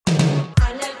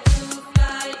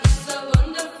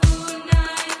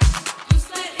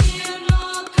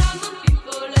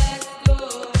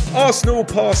Arsenal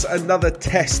pass another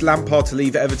test. Lampard to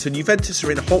leave Everton. Juventus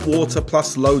are in hot water,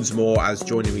 plus loads more. As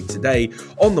joining me today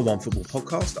on the OneFootball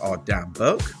Podcast are Dan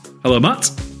Burke. Hello, Matt.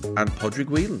 And Pádraig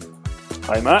Whelan.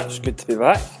 Hi, Matt. It's good to be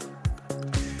back.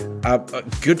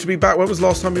 Good to be back. When was the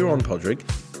last time you were on, Pádraig?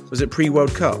 Was it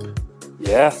pre-World Cup?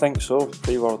 Yeah, I think so.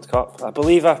 Pre-World Cup. I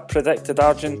believe I predicted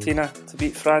Argentina to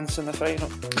beat France in the final.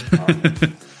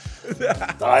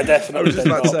 I definitely did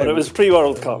not, but it was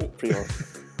pre-World Cup.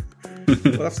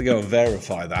 We'll have to go and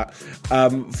verify that.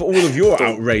 For all of your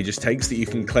outrageous takes that you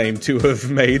can claim to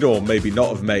have made or maybe not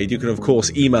have made, you can, of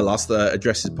course, email us. The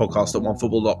address is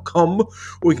podcast@onefootball.com,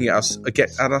 or you can get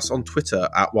at us on Twitter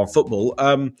at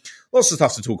OneFootball. Lots of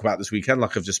stuff to talk about this weekend,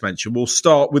 like I've just mentioned. We'll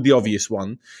start with the obvious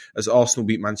one, as Arsenal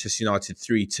beat Manchester United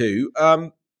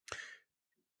 3-2.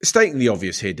 Stating the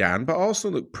obvious here, Dan, but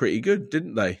Arsenal looked pretty good,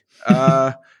 didn't they?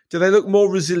 Do they look more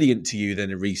resilient to you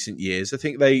than in recent years? I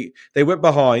think they went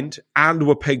behind and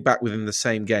were pegged back within the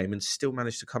same game and still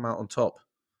managed to come out on top.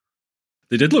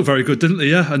 They did look very good, didn't they?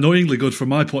 Yeah, annoyingly good from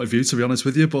my point of view, to be honest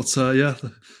with you. But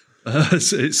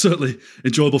it's certainly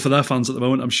enjoyable for their fans at the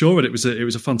moment, I'm sure. And it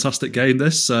was a fantastic game,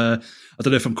 this. I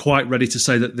don't know if I'm quite ready to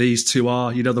say that these two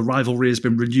are, the rivalry has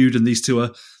been renewed and these two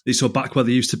are back where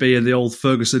they used to be in the old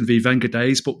Ferguson v Wenger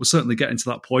days, but we're certainly getting to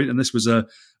that point, and this was a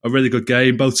really good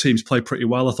game. Both teams played pretty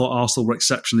well. I thought Arsenal were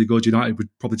exceptionally good. United were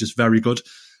probably just very good,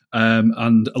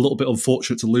 and a little bit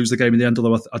unfortunate to lose the game in the end,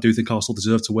 although I do think Arsenal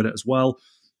deserved to win it as well.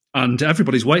 And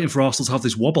everybody's waiting for Arsenal to have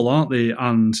this wobble, aren't they?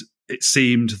 And it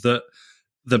seemed that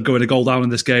them going a goal down in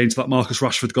this game to that Marcus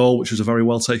Rashford goal, which was a very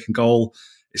well taken goal,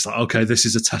 it's like, okay, this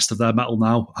is a test of their mettle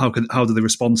now. How do they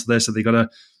respond to this? Are they going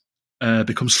to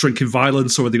become shrinking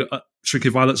violence, or are they going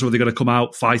to come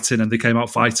out fighting? And they came out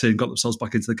fighting, got themselves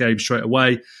back into the game straight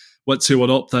away, went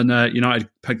 2-1 up. Then United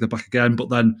pegged them back again. But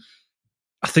then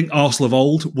I think Arsenal of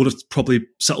old would have probably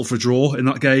settled for a draw in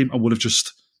that game and would have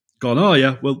just gone, oh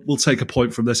yeah, we'll take a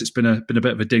point from this. It's been a bit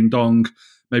of a ding dong.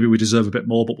 Maybe we deserve a bit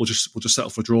more, but we'll just settle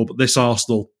for a draw. But this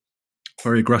Arsenal,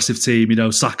 very aggressive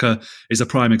team. Saka is a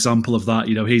prime example of that.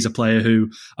 He's a player who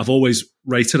I've always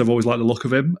rated. I've always liked the look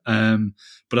of him.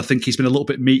 But I think he's been a little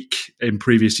bit meek in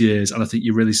previous years, and I think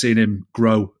you've really seen him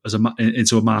grow as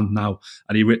into a man now.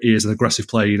 And he is an aggressive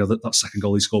player. That second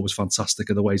goal he scored was fantastic,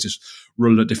 and the way he's just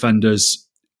running at defenders.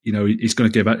 He's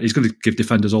going to give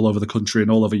defenders all over the country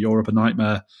and all over Europe a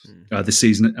nightmare this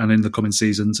season and in the coming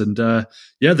seasons. And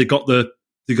they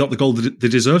got the goal that they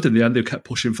deserved in the end. They kept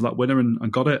pushing for that winner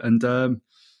and got it. And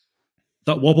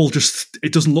that wobble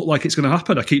it doesn't look like it's going to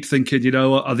happen. I keep thinking,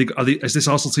 is this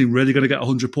Arsenal team really going to get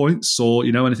 100 points or,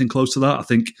 anything close to that? I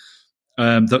think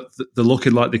that they're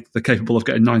looking like they're capable of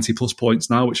getting 90 plus points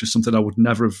now, which is something I would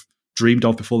never have dreamed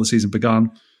of before the season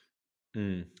began.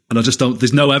 And I just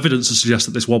there's no evidence to suggest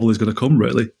that this wobble is going to come,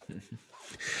 really.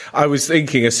 I was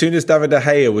thinking, as soon as David De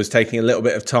Gea was taking a little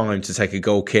bit of time to take a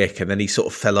goal kick, and then he sort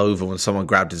of fell over when someone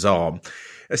grabbed his arm.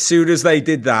 As soon as they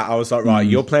did that, I was like, right,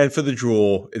 you're playing for the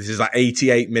draw. This is like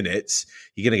 88 minutes.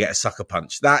 You're going to get a sucker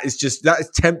punch. That is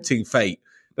tempting fate.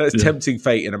 That is tempting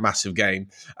fate in a massive game.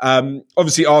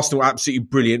 Obviously, Arsenal absolutely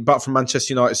brilliant, but from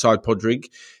Manchester United side, Pádraig,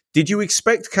 did you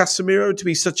expect Casemiro to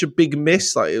be such a big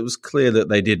miss? Like, it was clear that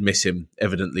they did miss him,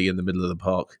 evidently, in the middle of the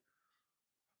park.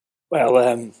 Well,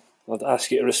 I'd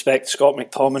ask you to respect Scott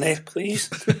McTominay, please.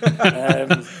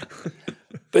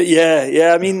 But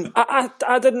yeah. I mean,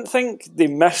 I didn't think they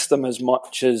missed him as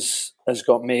much as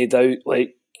got made out.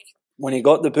 Like, when he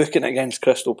got the booking against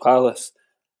Crystal Palace,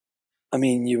 I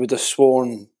mean, you would have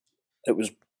sworn it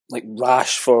was like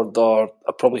Rashford or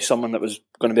probably someone that was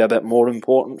going to be a bit more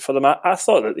important for them. I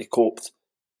thought that they coped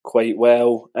quite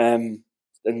well in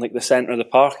like the centre of the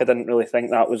park. I didn't really think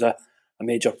that was a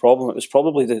major problem. It was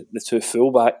probably the two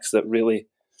fullbacks that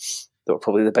were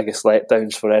probably the biggest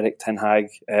letdowns for Erik ten Hag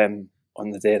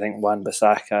on the day. I think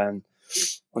Wan-Bissaka and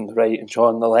on the right and Shaw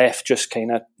on the left just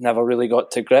kind of never really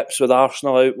got to grips with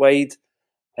Arsenal out wide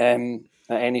at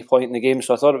any point in the game.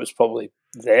 So I thought it was probably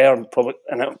there, and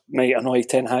it might annoy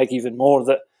ten Hag even more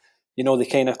that they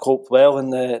kind of coped well in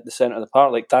the centre of the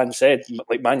park. Like Dan said,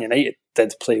 like Man United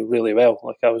did play really well.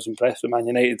 Like, I was impressed with Man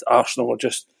United. Arsenal were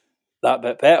just that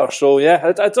bit better. So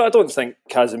yeah, I don't think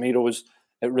Casemiro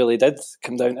it really did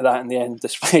come down to that in the end,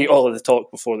 despite all of the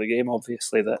talk before the game,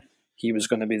 obviously, that he was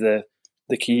going to be the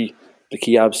key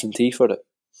absentee for it.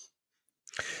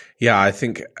 Yeah,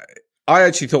 I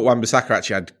actually thought Wan-Bissaka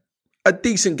actually had a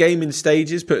decent game in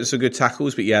stages, putting some good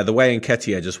tackles. But yeah, the way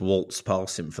Nketiah just waltzed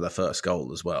past him for the first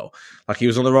goal as well. Like, he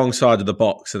was on the wrong side of the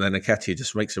box, and then Nketiah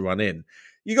just makes a run in.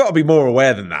 You got to be more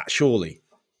aware than that, surely.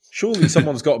 Surely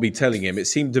someone's got to be telling him. It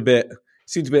seemed a bit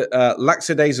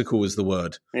lackadaisical is the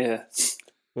word. Yeah.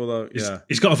 Although,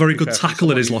 he's got a very good tackle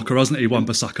in his locker, hasn't he,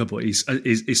 Wan-Bissaka? But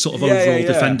he's sort of overall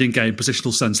defending game,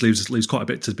 positional sense leaves quite a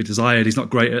bit to be desired. He's not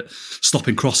great at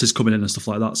stopping crosses coming in and stuff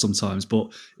like that sometimes,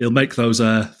 but he'll make those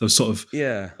sort of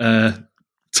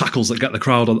tackles that get the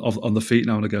crowd on the feet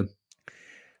now and again.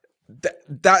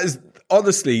 That is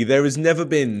honestly, there has never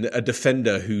been a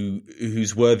defender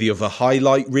who's worthy of a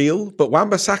highlight reel, but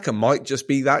Wan-Bissaka might just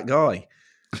be that guy.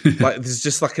 Like there's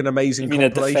just like an amazing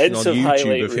compilation on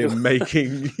YouTube of him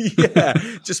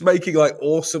making like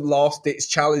awesome last ditch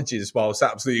challenges whilst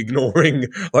absolutely ignoring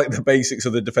like the basics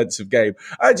of the defensive game.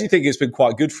 I actually think it's been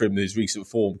quite good for him in his recent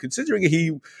form, considering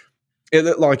it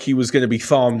looked like he was going to be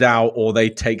farmed out or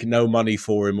they'd take no money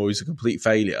for him or he's a complete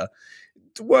failure.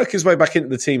 To work his way back into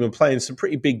the team and playing some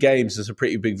pretty big games and some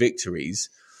pretty big victories.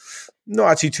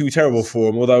 Not actually too terrible for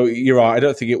him, although you're right, I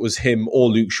don't think it was him or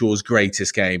Luke Shaw's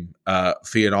greatest game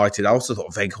for United. I also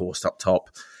thought Weghorst up top.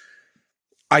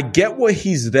 I get what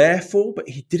he's there for, but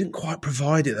he didn't quite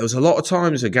provide it. There was a lot of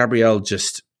times where Gabriel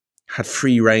just had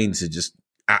free rein to just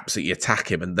absolutely attack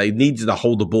him, and they needed to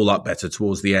hold the ball up better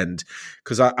towards the end.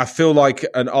 Because I feel like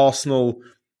a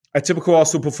typical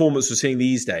Arsenal performance we're seeing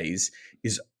these days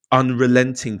is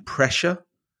unrelenting pressure.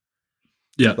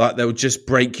 Yeah, like they'll just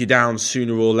break you down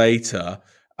sooner or later.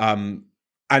 And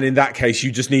in that case,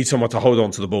 you just need someone to hold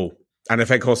on to the ball. And if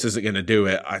Weghorst isn't going to do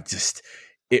it,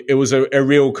 it was a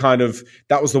real kind of,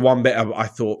 that was the one bit I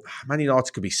thought, Man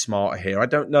United could be smarter here. I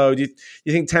don't know. Do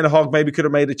you think Ten Hag maybe could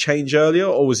have made a change earlier?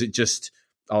 Or was it just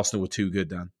Arsenal were too good,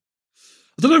 Dan?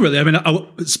 I don't know really. I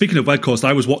mean, speaking of Weghorst,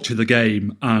 I was watching the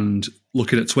game and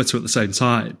looking at Twitter at the same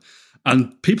time.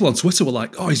 And people on Twitter were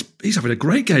like, "Oh, he's having a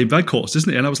great game, Weghorst,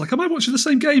 isn't he?" And I was like, "Am I watching the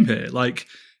same game here?" Like,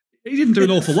 he didn't do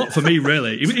an awful lot for me,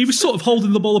 really. He was sort of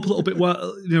holding the ball up a little bit,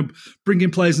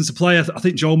 bringing players into play. I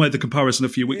think Joel made the comparison a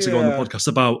few weeks ago on the podcast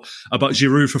about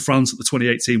Giroud for France at the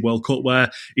 2018 World Cup,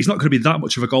 where he's not going to be that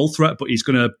much of a goal threat, but he's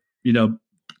going to,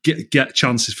 get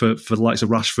chances for the likes of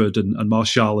Rashford and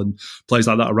Martial and players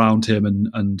like that around him,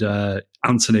 and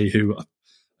Anthony, who.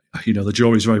 The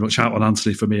jury's very much out on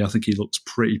Anthony for me. I think he looks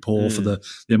pretty poor for the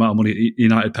amount of money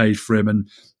United paid for him,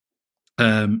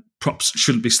 and props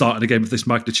shouldn't be starting a game of this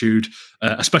magnitude,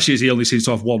 especially as he only seems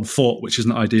to have 1 foot, which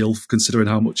isn't ideal considering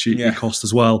how much he cost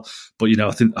as well. But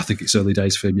I think it's early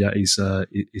days for him. Yeah, he's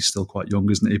still quite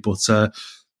young, isn't he? But I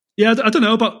don't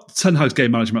know about Ten Hag's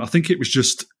game management. I think it was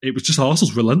just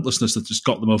Arsenal's relentlessness that just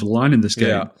got them over the line in this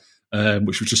game,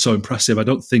 which was just so impressive. I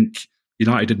don't think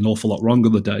United did an awful lot wrong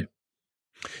on the day.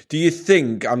 Do you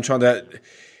think, I'm trying to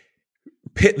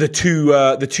pit the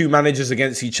two managers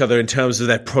against each other in terms of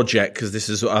their project, because this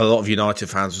is what a lot of United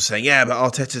fans were saying, but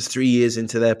Arteta's 3 years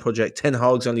into their project, Ten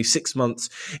Hag's only 6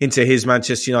 months into his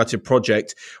Manchester United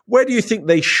project. Where do you think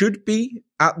they should be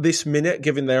at this minute,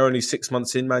 given they're only 6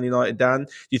 months in, Man United, Dan?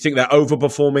 Do you think they're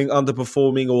overperforming,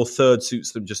 underperforming, or third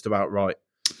suits them just about right?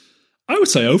 I would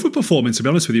say overperforming, to be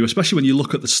honest with you, especially when you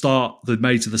look at the start they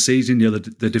made to the season,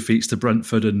 the defeats to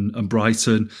Brentford and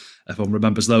Brighton. Everyone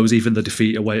remembers those, even the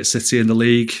defeat away at City in the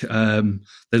league.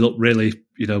 They looked really,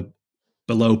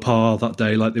 below par that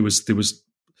day. Like there was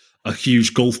a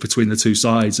huge gulf between the two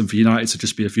sides, and for United to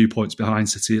just be a few points behind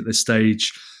City at this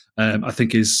stage, I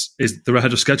think is they're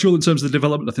ahead of schedule in terms of the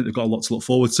development. I think they've got a lot to look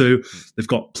forward to. They've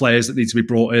got players that need to be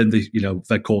brought in.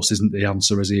 Weghorst isn't the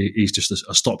answer, as he's just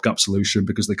a stopgap solution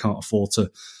because they can't afford to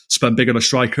spend big on a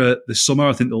striker this summer.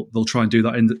 I think they'll try and do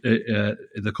that in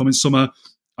the coming summer,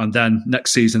 and then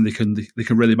next season they can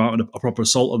really mount a proper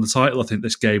assault on the title. I think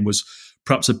this game was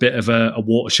perhaps a bit of a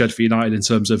watershed for United in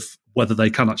terms of whether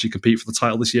they can actually compete for the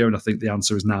title this year, and I think the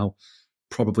answer is now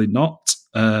probably not.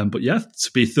 But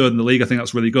to be third in the league, I think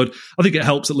that's really good. I think it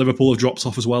helps that Liverpool have dropped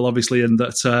off as well, obviously, and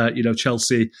that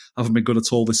Chelsea haven't been good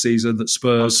at all this season. That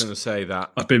Spurs, I was going to say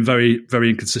that, have been very, very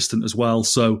inconsistent as well.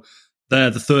 So they're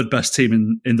the third best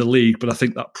team in the league, but I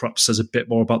think that perhaps says a bit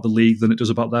more about the league than it does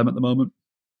about them at the moment.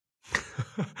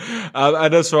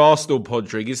 And as for Arsenal,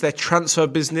 Pádraig, is their transfer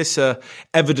business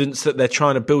evidence that they're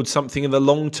trying to build something in the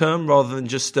long term rather than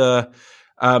just a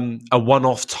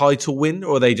one-off title win,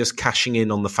 or are they just cashing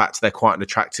in on the fact they're quite an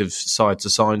attractive side to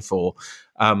sign for?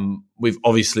 We've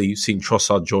obviously seen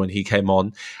Trossard join. He came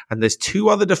on. And there's 2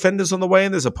 other defenders on the way,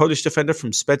 and there's a Polish defender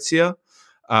from Spezia.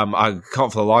 I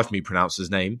can't for the life of me pronounce his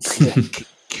name.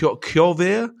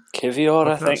 Kivior,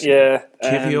 I think, yeah.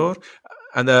 Kivior.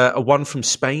 And a one from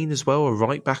Spain as well, a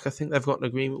right back I think they've got an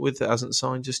agreement with that hasn't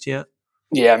signed just yet.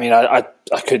 Yeah, I mean, I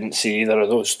couldn't see either of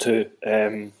those two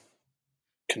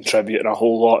contributing a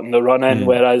whole lot in the run-in,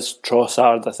 whereas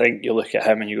Trossard, I think you look at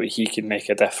him and you go, he can make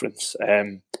a difference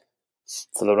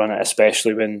for the run-in,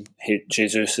 especially when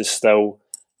Jesus is still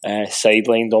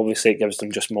sidelined. Obviously, it gives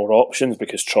them just more options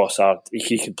because Trossard,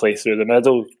 he can play through the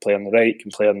middle, he can play on the right, he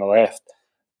can play on the left.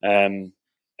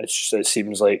 It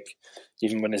seems like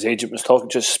even when his agent was talking,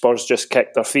 Spurs just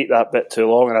kicked their feet that bit too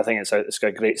long, and I think it's got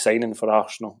a great signing for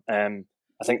Arsenal. I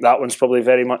think that one's probably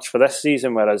very much for this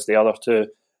season, whereas the other two,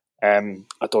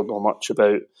 I don't know much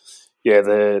about.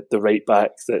 The right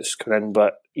back that's come in,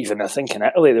 but even I think in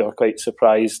Italy they were quite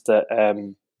surprised that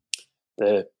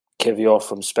the Kivior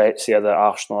from Spezia that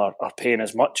Arsenal are paying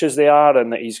as much as they are,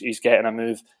 and that he's getting a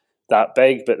move that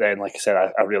big. But then, like I said,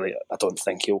 I don't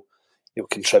think he'll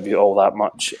contribute all that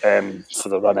much for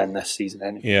the run in this season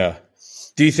anyway. Yeah.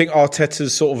 Do you think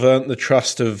Arteta's sort of earned the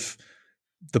trust of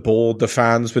the board, the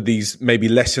fans, with these maybe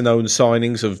lesser known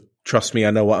signings of trust me,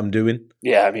 I know what I'm doing?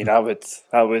 Yeah, I mean, I would.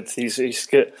 He's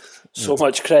got so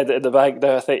much credit in the bank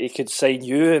now. I think he could sign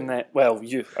you, and I don't know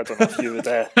if you would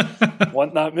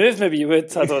want that move. Maybe you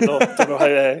would. I don't know.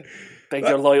 How big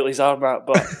your loyalties are, Matt,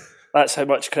 but that's how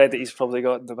much credit he's probably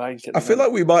got in the bank. I feel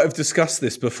like we might have discussed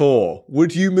this before.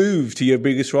 Would you move to your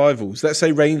biggest rivals? Let's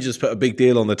say Rangers put a big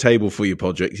deal on the table for you,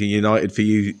 Pádraig, and United for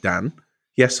you, Dan.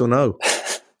 Yes or no?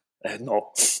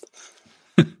 No.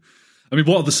 I mean,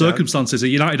 what are the circumstances? Are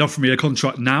United offering me a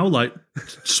contract now? Like,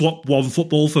 swap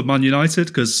OneFootball for Man United?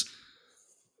 Because,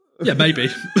 yeah, maybe.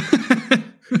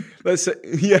 Let's say,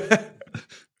 yeah.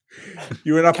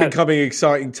 You're an up-and-coming,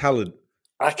 exciting talent.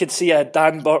 I could see a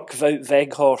Dan Burke, Wout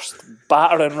Weghorst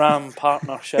battering ram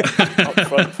partnership up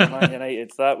front for Man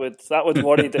United. That would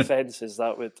worry defences.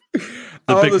 That would.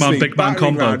 The big man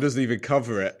combo doesn't even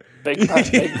cover it. Big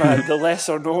man. The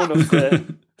lesser known of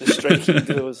the striking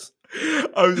duos.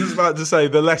 I was just about to say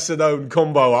the lesser known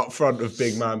combo up front of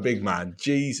big man.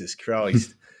 Jesus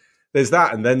Christ. There's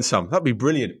that and then some. That'd be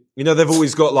brilliant. They've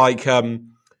always got like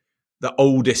the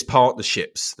oldest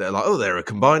partnerships. They're like, they're a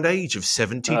combined age of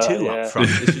 72 up front.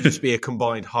 This would just be a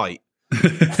combined height.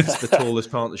 It's the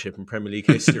tallest partnership in Premier League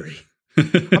history.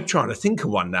 I'm trying to think of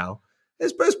one now.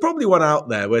 There's probably one out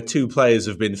there where two players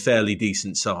have been fairly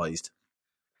decent sized.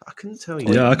 I couldn't tell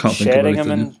you. Yeah, I can't think of anything.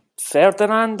 Sheringham and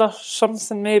Ferdinand or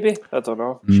something, maybe. I don't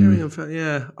know. Sheringham,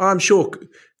 yeah. I'm sure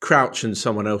Crouch and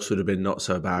someone else would have been not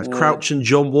so bad. Yeah. Crouch and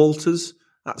John Walters,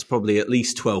 that's probably at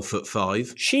least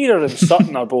 12'5". Shearer and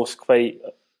Sutton are both quite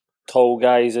tall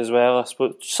guys as well, I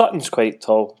suppose. Sutton's quite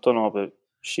tall. Don't know about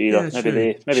Shearer. Yeah, maybe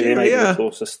they might be the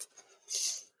closest.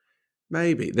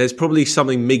 Maybe. There's probably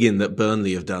something Miggin that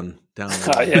Burnley have done down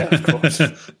there. Yeah, of course.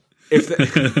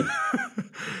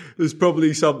 There's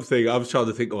probably something. I'm trying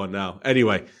to think of one now.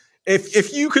 Anyway,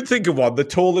 if you could think of one, the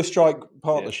tallest strike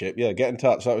partnership, get in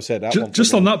touch. Like I said,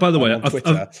 just on that, by the way,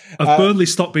 I've Burnley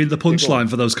stopped being the punchline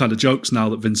for those kind of jokes now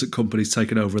that Vincent Kompany's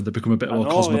taken over and they've become a bit more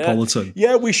cosmopolitan.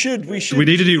 Yeah, we should. We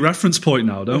need a new reference point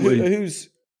now, don't we? Who's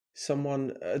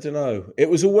someone? I don't know. It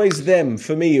was always them.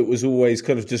 For me, it was always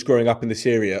kind of just growing up in this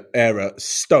era,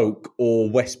 Stoke or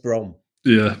West Brom.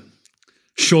 Yeah.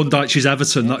 Sean Dyche's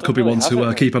Everton, that could be one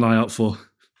to keep an eye out for.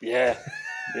 Yeah.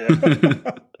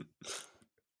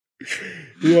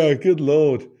 Yeah, good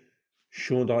Lord.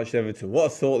 Sean Dyche Everton. What a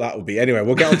thought that would be. Anyway,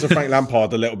 we'll get on to Frank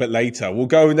Lampard a little bit later. We'll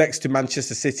go next to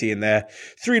Manchester City in their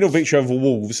 3-0 victory over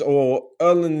Wolves, or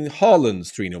Erling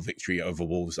Haaland's 3-0 victory over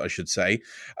Wolves, I should say.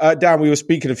 Dan, we were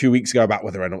speaking a few weeks ago about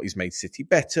whether or not he's made City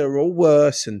better or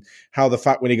worse, and how the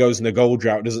fact when he goes in a goal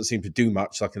drought doesn't seem to do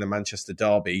much, like in the Manchester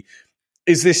derby.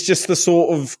 Is this just the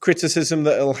sort of criticism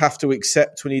that he'll have to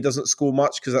accept when he doesn't score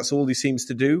much because that's all he seems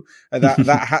to do? And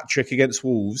that hat-trick against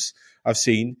Wolves, I've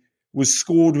seen, was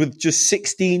scored with just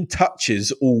 16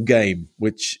 touches all game,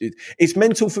 which it's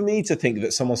mental for me to think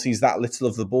that someone sees that little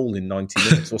of the ball in 90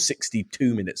 minutes or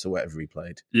 62 minutes or whatever he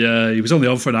played. Yeah, he was only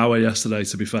on for an hour yesterday,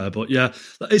 to be fair. But yeah,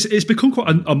 it's become quite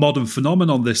a modern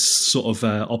phenomenon, this sort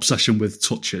of obsession with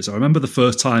touches. I remember the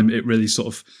first time it really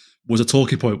sort of was a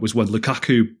talking point was when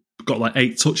Lukaku got like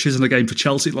 8 touches in a game for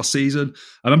Chelsea last season.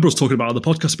 I remember us talking about it on the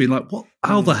podcast being like, what?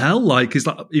 How the hell? Like, is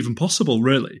that even possible,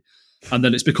 really? And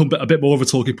then it's become a bit more of a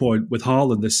talking point with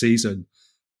Haaland this season.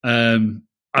 And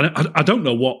I don't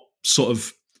know what sort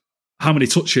of, how many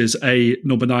touches a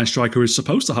number 9 striker is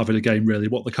supposed to have in a game, really,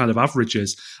 what the kind of average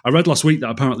is. I read last week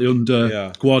that apparently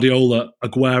under Guardiola,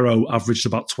 Aguero averaged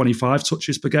about 25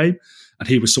 touches per game. And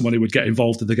he was someone who would get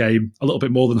involved in the game a little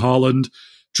bit more than Haaland,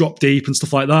 drop deep and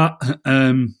stuff like that.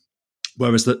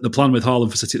 Whereas the plan with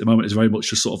Haaland for City at the moment is very much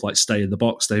just sort of like stay in the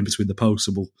box, stay in between the posts,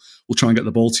 and we'll try and get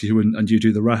the ball to you and you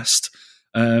do the rest.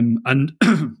 And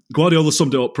Guardiola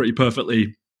summed it up pretty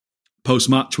perfectly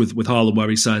post-match with Haaland, where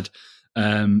he said,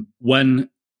 when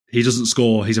he doesn't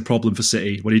score, he's a problem for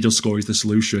City. When he does score, he's the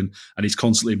solution, and he's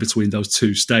constantly in between those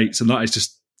two states. And that's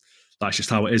just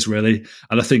how it is, really.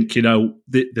 And I think,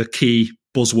 the key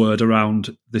buzzword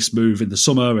around this move in the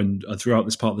summer and throughout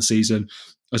this part of the season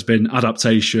has been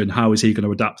adaptation. How is he going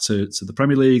to adapt to the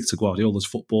Premier League, to Guardiola's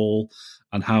football,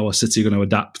 and how are City going to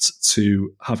adapt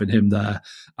to having him there?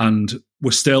 And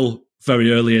we're still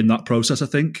very early in that process, I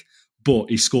think.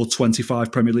 But he scored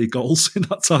 25 Premier League goals in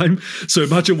that time. So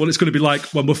imagine what it's going to be like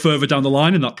when we're further down the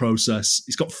line in that process.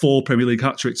 He's got 4 Premier League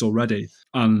hat-tricks already,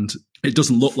 and it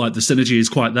doesn't look like the synergy is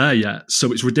quite there yet.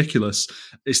 So it's ridiculous.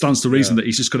 It stands to reason that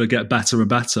he's just going to get better and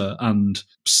better. And,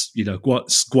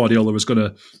 Guardiola is going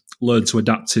to learn to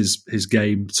adapt his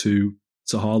game to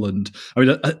Haaland. I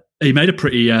mean, he made a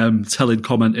pretty telling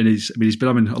comment he's been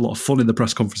having a lot of fun in the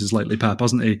press conferences lately, Pep,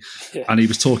 hasn't he? Yeah. And he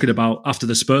was talking about, after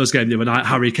the Spurs game the other night,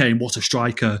 Harry Kane, what a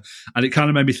striker. And it kind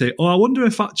of made me think, I wonder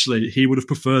if actually he would have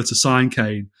preferred to sign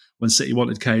Kane when City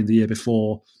wanted Kane the year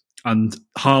before. And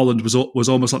Haaland was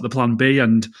almost like the plan B,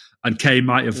 and Kane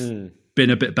might have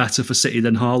been a bit better for City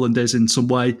than Haaland is in some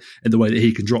way, in the way that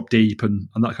he can drop deep and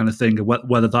that kind of thing. And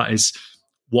whether that is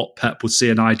what Pep would see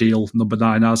an ideal number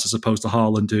 9 as opposed to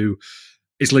Haaland, who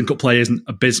his link-up play isn't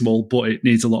abysmal, but it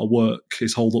needs a lot of work,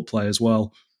 his hold-up play as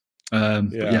well.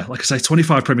 But like I say,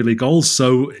 25 Premier League goals.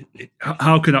 So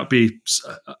how can that be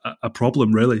a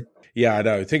problem, really? Yeah, I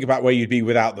know. Think about where you'd be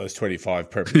without those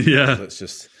 25 Premier League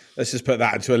goals. Let's just put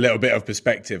that into a little bit of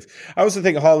perspective. I also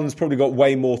think Haaland's probably got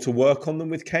way more to work on than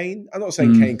with Kane. I'm not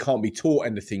saying Kane can't be taught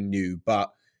anything new,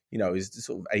 but he's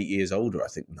sort of 8 years older, I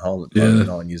think, than Haaland,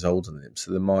 9 years older than him.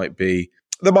 So there might be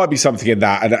something in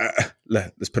that. And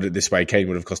let's put it this way: Kane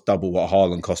would have cost double what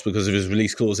Haaland cost because of his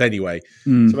release clause anyway.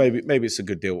 So maybe it's a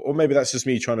good deal, or maybe that's just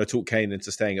me trying to talk Kane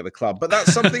into staying at the club. But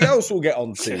that's something else we'll get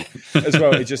onto as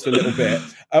well in just a little bit.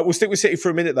 We'll stick with City for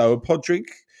a minute though. Pádraig,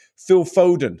 Phil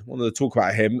Foden, wanted to talk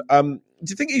about him. Do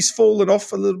you think he's fallen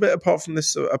off a little bit apart from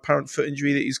this apparent foot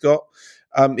injury that he's got?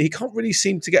 He can't really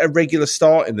seem to get a regular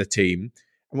start in the team,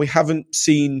 and we haven't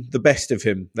seen the best of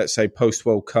him, let's say,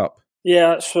 post-World Cup. Yeah,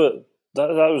 that's what... That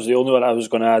was the only one I was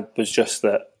going to add, was just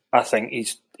that I think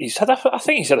he's had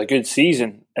a good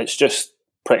season. It's just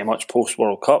pretty much post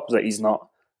World Cup that he's not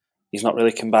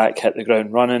really come back, hit the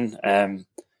ground running. I've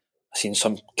seen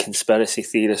some conspiracy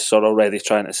theorists are already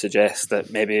trying to suggest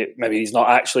that maybe he's not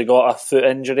actually got a foot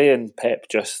injury and Pep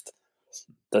just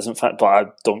doesn't fit. But I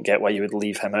don't get why you would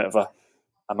leave him out of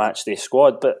a match day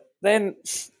squad. But then,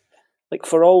 like,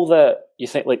 for all that you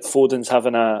think, like, Foden's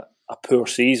having a poor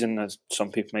season, as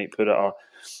some people might put it, or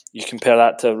you compare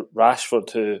that to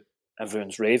Rashford, who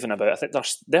everyone's raving about. I think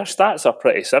their stats are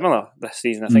pretty similar this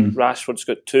season. I think Rashford's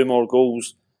got 2 more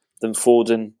goals than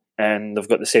Foden, and they've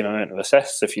got the same amount of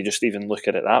assists if you just even look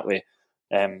at it that way.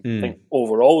 I think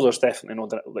overall there's definitely no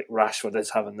doubt, like, Rashford is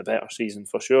having the better season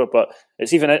for sure, but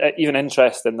it's even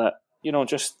interesting that,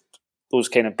 just those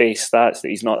kind of base stats, that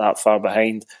he's not that far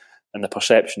behind, and the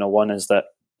perception of one is that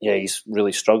he's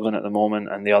really struggling at the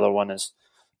moment, and the other one is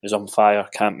on fire,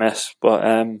 can't miss. But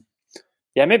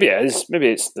maybe it is. Maybe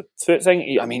it's the foot thing.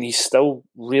 He's still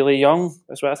really young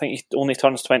as well. I think he only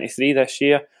turns 23 this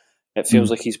year. It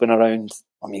feels like he's been around.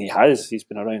 He has. He's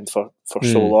been around for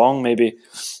so long. Maybe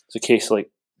it's a case like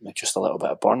just a little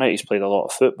bit of burnout. He's played a lot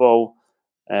of football.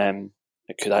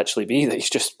 It could actually be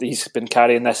that he's been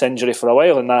carrying this injury for a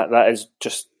while, and that is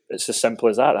just, it's as simple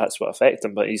as that. That's what affected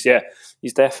him. But he's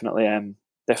definitely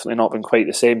not been quite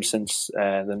the same since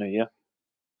the new year.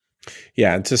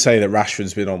 Yeah, and to say that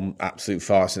Rashford's been on absolute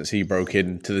fire since he broke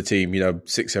into the team,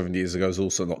 6-7 years ago, is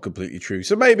also not completely true.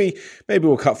 So maybe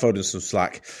we'll cut Foden some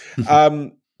slack.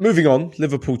 Moving on,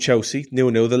 Liverpool-Chelsea,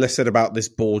 0-0. The less said about this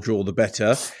ball draw, the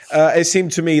better. It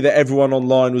seemed to me that everyone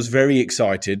online was very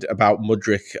excited about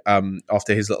Mudryk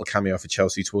after his little cameo for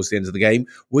Chelsea towards the end of the game.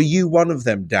 Were you one of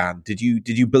them, Dan? Did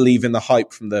you believe in the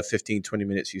hype from the 15-20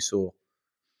 minutes you saw?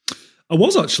 I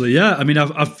was actually, yeah.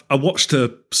 I watched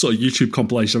a sort of YouTube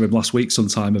compilation of him last week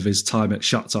sometime of his time at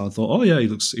Shakhtar. I thought, oh yeah, he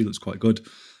looks quite good.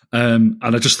 And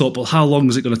I just thought, well, how long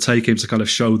is it going to take him to kind of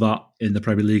show that in the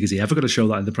Premier League? Is he ever going to show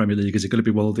that in the Premier League? Is he going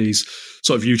to be one of these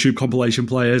sort of YouTube compilation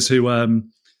players who,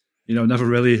 never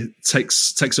really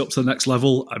takes it up to the next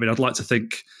level? I'd like to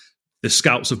think the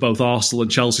scouts of both Arsenal and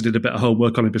Chelsea did a bit of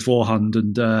homework on him beforehand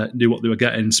and knew what they were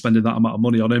getting, spending that amount of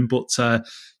money on him. But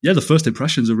the first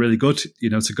impressions are really good.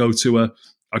 To go to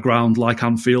a ground like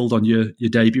Anfield on your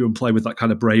debut and play with that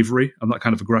kind of bravery and that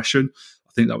kind of aggression,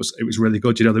 I think it was really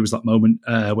good. There was that moment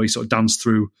where he sort of danced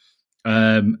through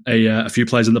a few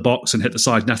players in the box and hit the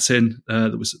side netting.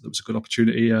 That was a good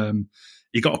opportunity.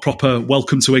 He got a proper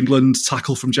welcome to England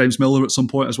tackle from James Milner at some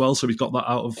point as well, so he's got that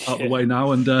out of the way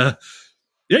now. And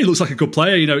he looks like a good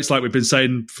player. It's like we've been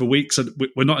saying for weeks, and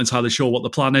we're not entirely sure what the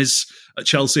plan is at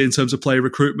Chelsea in terms of player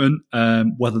recruitment,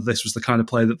 whether this was the kind of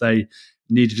player that they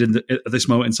needed at this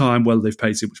moment in time, whether they've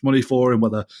paid too much money for him,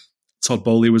 whether Todd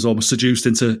Bowley was almost seduced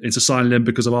into signing him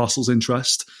because of Arsenal's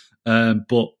interest.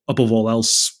 But above all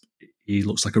else, he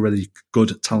looks like a really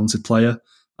good, talented player,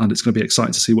 and it's going to be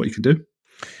exciting to see what he can do.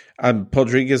 And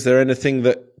Pádraig, is there anything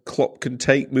that Klopp can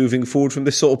take moving forward from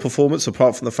this sort of performance,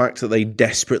 apart from the fact that they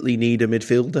desperately need a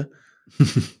midfielder?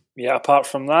 Yeah, apart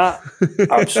from that,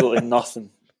 absolutely nothing.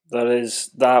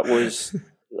 That was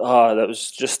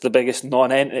just the biggest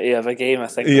non-entity of a game, I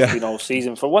think, it's been all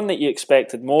season. For one that you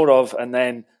expected more of, and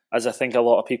then, as I think a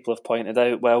lot of people have pointed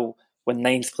out, well, when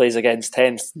 9th plays against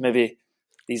 10th, maybe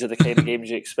these are the kind of games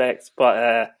you expect.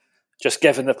 But just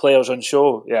given the players on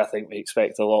show, I think we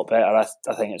expect a lot better.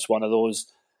 I think it's one of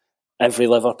those, every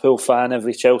Liverpool fan,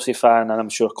 every Chelsea fan, and I'm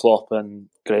sure Klopp and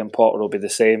Graham Potter will be the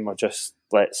same, or just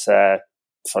let's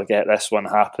forget this one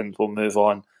happened, we'll move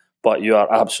on. But you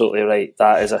are absolutely right.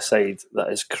 That is a side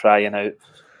that is crying out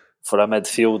for a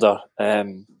midfielder.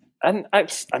 And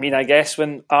I guess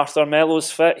when Arthur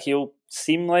Melo's fit, he'll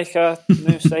seem like a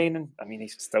new signing. I mean, he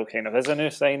still kind of is a new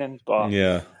signing, but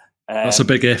that's a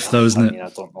big if, though, isn't it? I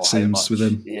don't know. Seems with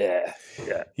him. Yeah.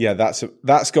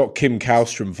 That's got Kim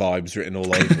Kallstrom vibes written all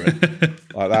over it.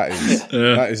 Like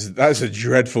that is a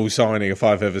dreadful signing if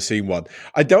I've ever seen one.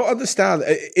 I don't understand.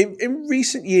 In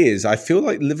recent years, I feel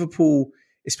like Liverpool,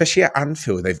 especially at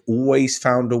Anfield, they've always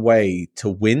found a way to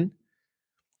win.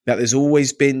 That there's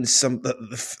always been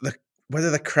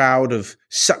whether the crowd have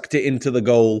sucked it into the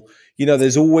goal.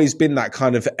 There's always been that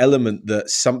kind of element that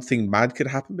something mad could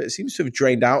happen, but it seems to have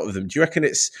drained out of them. Do you reckon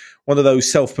it's one of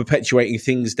those self-perpetuating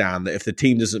things, Dan, that if the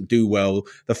team doesn't do well,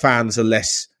 the fans are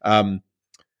less,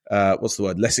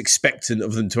 less expectant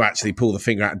of them to actually pull the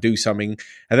finger out and do something,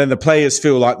 and then the players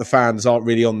feel like the fans aren't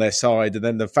really on their side, and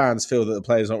then the fans feel that the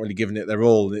players aren't really giving it their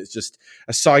all, and it's just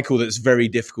a cycle that's very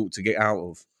difficult to get out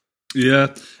of. Yeah,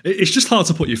 it's just hard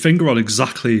to put your finger on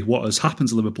exactly what has happened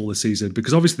to Liverpool this season,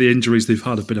 because obviously the injuries they've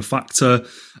had have been a factor,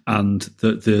 and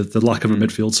the lack of a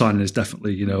midfield signing is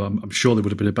definitely, I'm sure they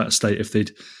would have been in a better state if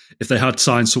they had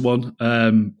signed someone.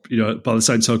 By the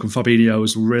same token, Fabinho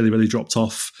has really, really dropped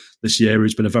off this year.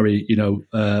 He's been a very,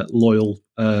 loyal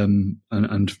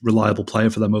and reliable player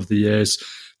for them over the years.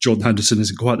 Jordan Henderson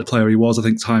isn't quite the player he was. I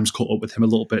think time's caught up with him a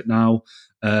little bit now.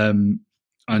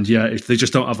 And if they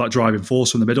just don't have that driving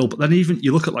force from the middle. But then even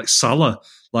you look at like Salah,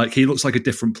 like he looks like a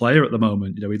different player at the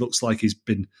moment. He looks like he's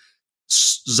been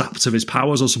zapped of his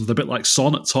powers or something, a bit like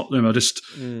Son at Tottenham. I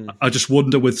just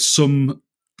wonder with some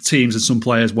teams and some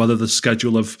players whether the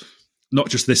schedule of not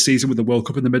just this season with the World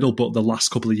Cup in the middle, but the last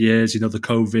couple of years, the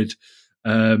COVID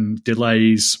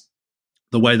delays,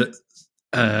 the way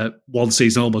that one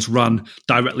season almost ran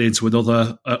directly into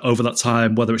another over that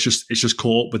time, whether it's just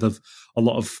caught up with a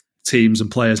lot of teams and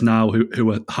players now who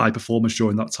were high performers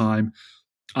during that time.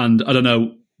 And I don't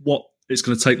know what it's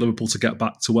going to take Liverpool to get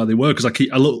back to where they were, because I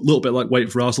keep a little bit like waiting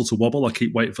for Arsenal to wobble. I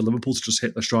keep waiting for Liverpool to just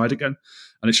hit their stride again,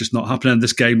 and it's just not happening. And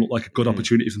this game looked like a good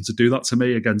opportunity for them to do that to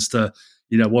me against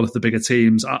one of the bigger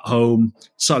teams at home.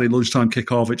 Saturday lunchtime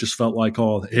kickoff, it just felt like,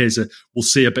 we'll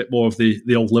see a bit more of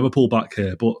the old Liverpool back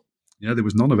here. But there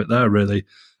was none of it there really.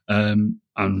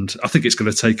 And I think it's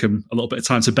going to take them a little bit of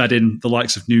time to bed in the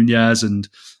likes of Nunez and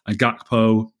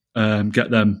Gakpo,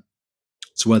 get them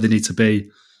to where they need to be.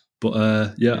 But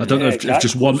I don't know if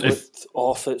just one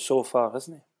off it so far,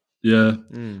 hasn't he? Yeah,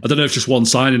 I don't know if just one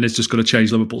signing is just going to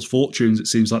change Liverpool's fortunes. It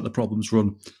seems like the problems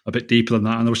run a bit deeper than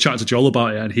that. And I was chatting to Joel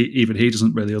about it, and he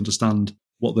doesn't really understand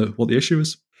what the issue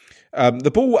is.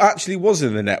 The ball actually was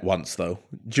in the net once, though,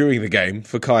 during the game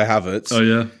for Kai Havertz. Oh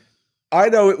yeah. I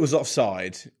know it was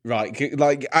offside, right?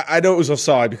 Like, I know it was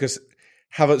offside because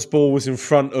Havertz's ball was in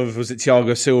front of, was it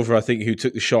Thiago Silva, I think, who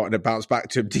took the shot and it bounced back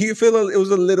to him. Do you feel it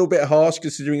was a little bit harsh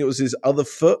considering it was his other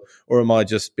foot? Or am I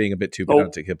just being a bit too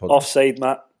pedantic here? Offside,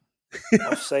 Matt.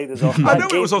 Offside is off. I know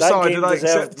it was offside, and I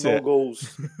accept no it.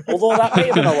 Goals. Although that might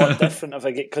have been a lot different of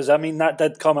a game, because, that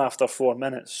did come after 4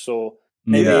 minutes. So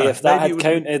maybe if that had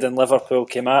counted and Liverpool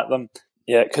came at them,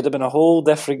 it could have been a whole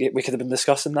different game. We could have been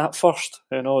discussing that first.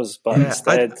 Who knows? But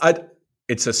instead...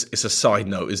 It's a side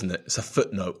note, isn't it? It's a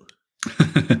footnote.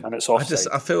 And it's offside.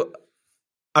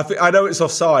 I know it's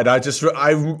offside. As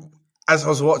I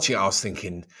was watching it, I was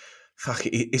thinking, fuck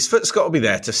it, his foot's got to be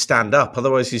there to stand up.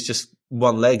 Otherwise, he's just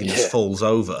one leg and just falls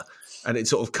over. And it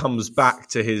sort of comes back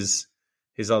to his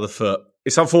other foot.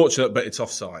 It's unfortunate, but it's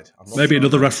offside. Maybe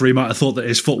another referee might have thought that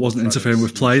his foot wasn't interfering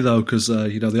with play, though, because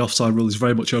the offside rule is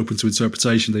very much open to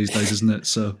interpretation these days, isn't it?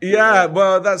 So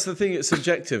well, that's the thing. It's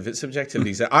subjective. These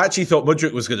days. I actually thought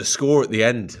Mudryk was going to score at the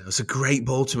end. It was a great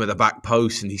ball to him at the back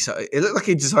post, and it looked like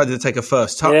he decided to take a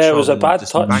first touch. Yeah, it was a bad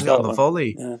touch. Bang it on the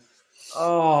volley. Yeah.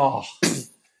 Oh,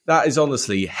 That is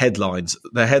honestly headlines.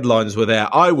 The headlines were there.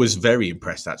 I was very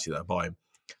impressed actually though by him.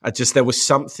 There was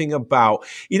something about,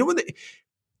 we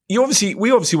obviously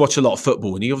watch a lot of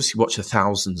football, and you obviously watch the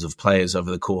thousands of players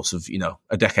over the course of,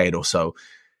 a decade or so.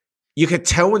 You could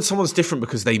tell when someone's different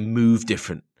because they move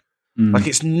different. Like,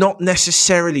 it's not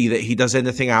necessarily that he does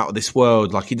anything out of this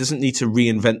world. Like, he doesn't need to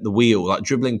reinvent the wheel. Like,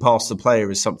 dribbling past the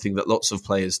player is something that lots of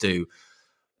players do.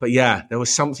 But yeah, there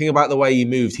was something about the way he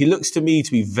moved. He looks to me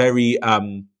to be very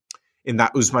in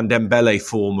that Ousmane Dembele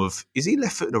form of, is he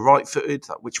left-footed or right-footed?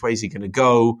 Like, which way is he going to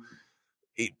go?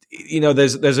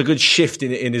 There's a good shift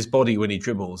in his body when he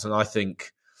dribbles. And I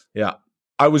think,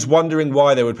 I was wondering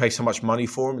why they would pay so much money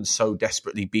for him and so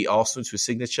desperately beat Arsenal to a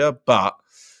signature. But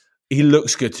he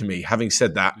looks good to me. Having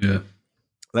said that,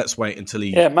 let's wait until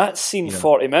he... Yeah, Matt's seen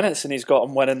 40 minutes and he's got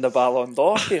him winning the Ballon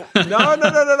d'Or here. No.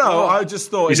 I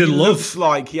just thought he's in love. Looks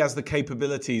like he has the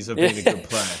capabilities of being a good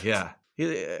player. Yeah,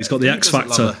 he's got the X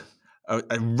factor.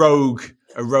 A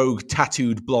rogue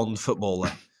tattooed blonde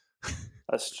footballer.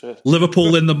 That's true.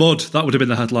 Liverpool in the mud. That would have been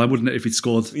the headline, wouldn't it, if he'd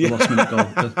scored the last minute goal?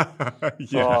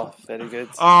 Yeah. Oh, very good.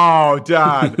 Oh,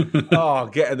 Dan.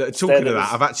 Talking of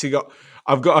that,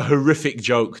 I've got a horrific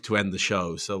joke to end the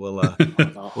show, so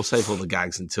we'll save all the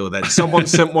gags until then. Someone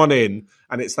sent one in,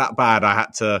 and it's that bad.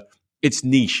 It's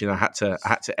niche, and I had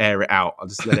to air it out. I'll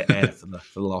just let it air for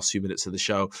the last few minutes of the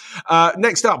show.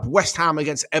 Next up, West Ham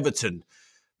against Everton.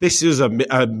 This is a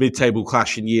mid-table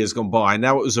clash in years gone by.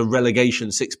 Now it was a relegation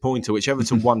 6-pointer, which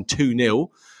Everton won 2-0.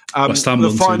 West Ham the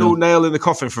won final 2-0. nail in the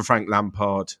coffin for Frank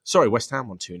Lampard. Sorry, West Ham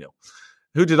won 2-0.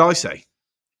 Who did I say?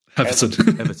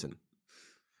 Everton.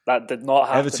 That did not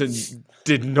happen. Everton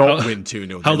did not win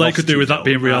 2-0. How they could do with that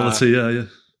being reality, yeah.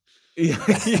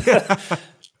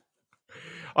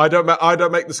 I don't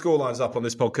make the scorelines up on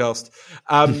this podcast.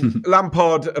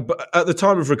 Lampard, at the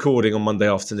time of recording on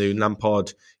Monday afternoon,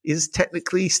 Lampard is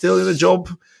technically still in a job,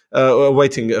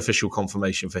 awaiting official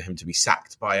confirmation for him to be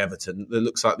sacked by Everton. It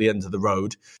looks like the end of the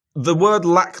road. The word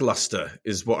lackluster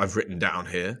is what I've written down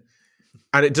here,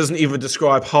 and it doesn't even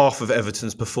describe half of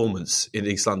Everton's performance in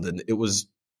East London. It was,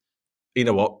 you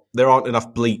know what, there aren't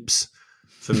enough bleeps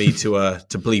for me to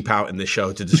bleep out in this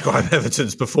show to describe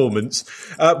Everton's performance.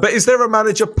 But is there a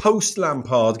manager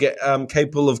post-Lampard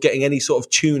capable of getting any sort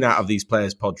of tune out of these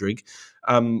players, Pádraig?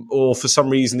 Or for some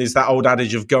reason, is that old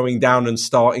adage of going down and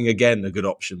starting again a good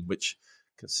option, which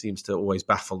seems to always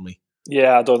baffle me?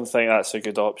 Yeah, I don't think that's a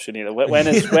good option either. When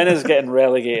is getting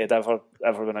relegated ever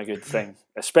been a good thing?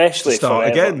 Especially start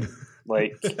for again.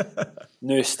 Like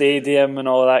new stadium and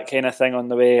all that kind of thing on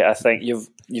the way. I think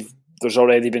there's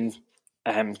already been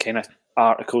kind of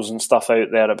articles and stuff out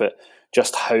there about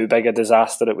just how big a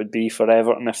disaster it would be for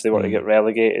Everton if they were to get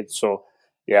relegated. So,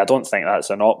 yeah, I don't think that's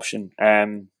an option.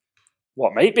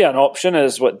 What might be an option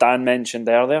is what Dan mentioned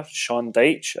earlier, Sean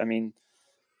Dyche. I mean,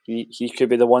 he could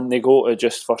be the one they go to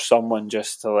just for someone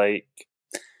just to, like,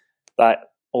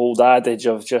 that old adage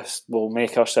of just, we'll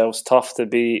make ourselves tough to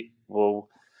beat, we'll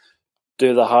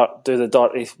do the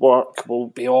dirty work, we'll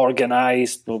be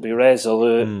organised, we'll be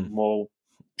resolute, we'll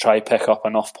try pick up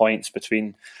enough points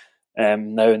between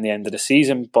now and the end of the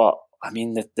season. But I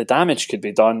mean, the damage could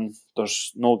be done.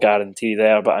 There's no guarantee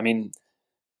there. But I mean,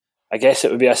 I guess it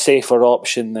would be a safer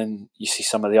option than you see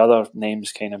some of the other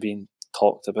names kind of being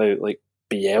talked about, like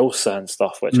Bielsa and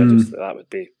stuff, which I just think that'd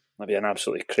be an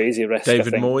absolutely crazy risk.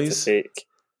 David to Moyes. take.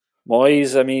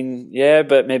 Moyes, I mean, yeah,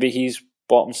 but maybe he's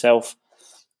bought himself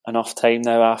enough time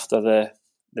now after the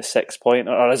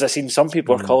 6-pointer, or as I've seen some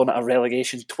people are calling it a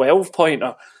relegation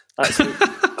 12-pointer. That's how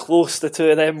close the two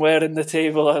of them were in the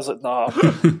table. I was like, no,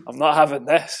 I'm not having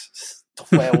this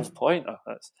 12-pointer.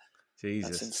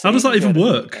 Jesus. How does that even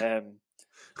work?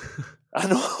 I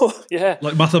know, yeah.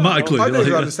 Like mathematically. I don't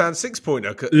even understand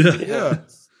 6-pointer. Yeah.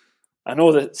 I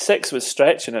know that 6 was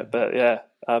stretching it, but yeah,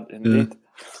 indeed.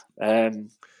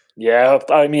 Yeah,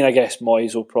 I mean, I guess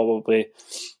Moyes will probably...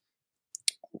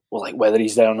 Well, like whether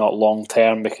he's there or not long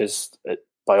term, because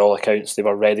by all accounts they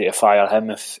were ready to fire him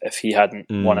if he hadn't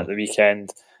won at the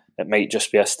weekend. It might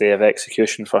just be a stay of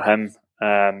execution for him.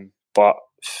 But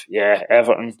yeah,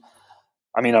 Everton.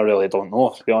 I mean, I really don't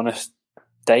know, to be honest.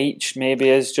 Dyche maybe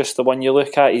is just the one you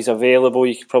look at. He's available.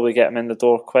 You could probably get him in the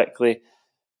door quickly.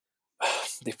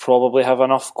 They probably have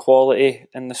enough quality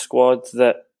in the squad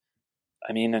that,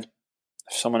 I mean, if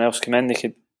someone else came in, they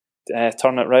could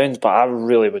turn it round, but I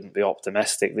really wouldn't be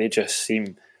optimistic. They just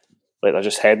seem like they're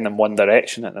just heading in one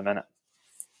direction at the minute.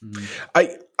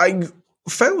 I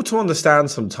fail to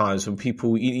understand sometimes when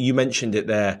people, you mentioned it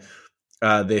there,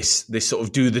 this sort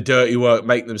of do the dirty work,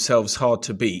 make themselves hard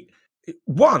to beat.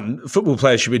 one, football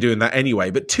players should be doing that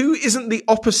anyway, but two, isn't the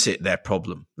opposite their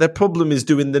problem? Their problem is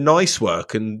doing the nice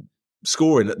work and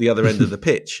scoring at the other end of the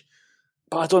pitch.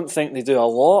 But I don't think they do a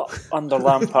lot under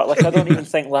Lampard. Like, I don't even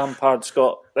think Lampard's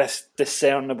got this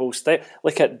discernible style.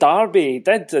 Like at Derby, he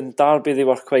did. In Derby, they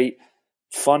were quite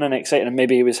fun and exciting, and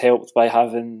maybe he was helped by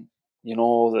having, it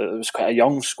was quite a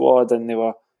young squad and they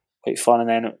were quite fun. And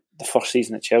then the first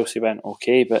season at Chelsea went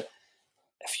okay. But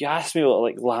if you ask me what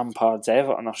like Lampard's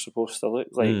Everton are supposed to look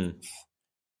like, and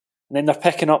then they're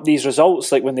picking up these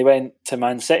results, like when they went to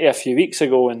Man City a few weeks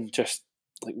ago and just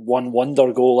like one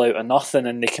wonder goal out of nothing,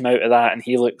 and they came out of that and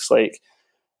he looks like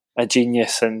a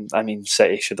genius. And I mean,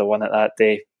 City should have won it that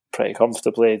day pretty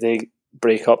comfortably. They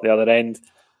break up the other end,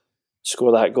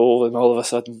 score that goal, and all of a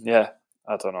sudden,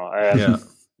 I don't know.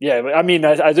 I mean,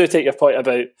 I do take your point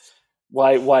about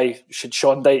why should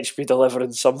Sean Dyche be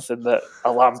delivering something that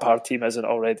a Lampard team isn't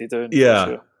already doing? Yeah.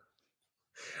 Sure.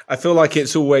 I feel like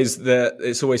it's always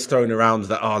thrown around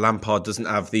that Lampard doesn't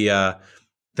have the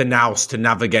nous to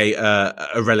navigate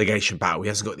a relegation battle. He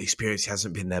hasn't got the experience. He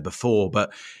hasn't been there before,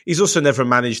 but he's also never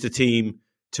managed a team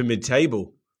to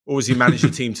mid-table. Or has he managed a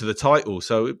team to the title?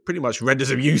 So it pretty much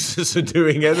renders him useless for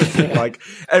doing anything. Like,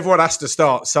 everyone has to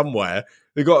start somewhere.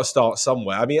 They've got to start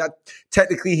somewhere. I mean,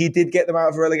 technically he did get them out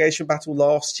of a relegation battle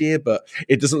last year, but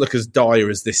it doesn't look as dire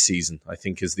as this season, I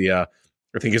think is the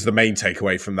main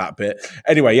takeaway from that bit.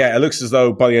 Anyway, it looks as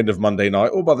though by the end of Monday night,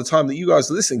 or by the time that you guys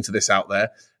are listening to this out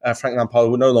there, Frank Lampard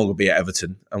will no longer be at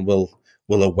Everton, and we'll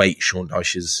await Sean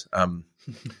Dyche's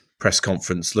press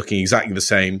conference looking exactly the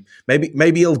same.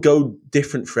 Maybe he'll go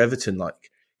different for Everton,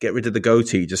 like get rid of the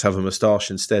goatee, just have a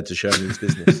moustache instead to show him his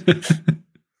business.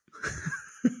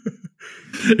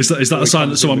 Is that a sign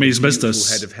that someone means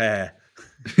business? Head of hair.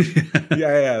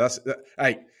 That's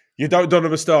hey, you don't don a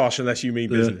moustache unless you mean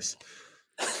business.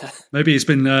 Maybe he's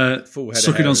been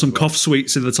sucking on some cough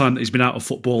sweets in the time that he's been out of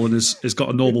football and has got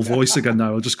a normal voice again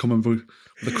now. He'll just come in with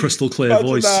a crystal clear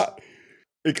voice.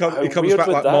 He comes back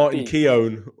like Martin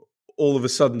Keown, all of a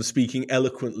sudden speaking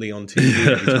eloquently on TV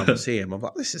every time I see him. I'm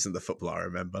like, this isn't the football I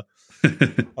remember.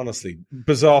 Honestly,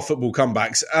 bizarre football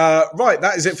comebacks. Right,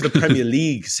 that is it for the Premier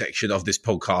League section of this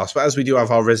podcast. But as we do have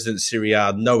our resident Serie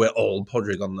A know-it-all,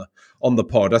 Pádraig, on the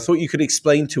pod, I thought you could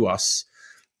explain to us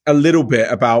a little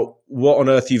bit about what on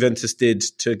earth Juventus did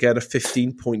to get a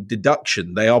 15-point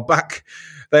deduction. They are back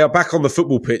on the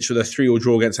football pitch with a 3-3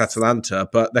 draw against Atalanta,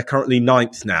 but they're currently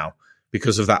 9th now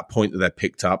because of that point that they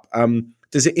picked up.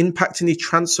 Does it impact any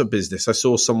transfer business? I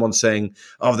saw someone saying,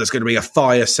 there's going to be a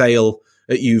fire sale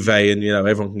at Juve and,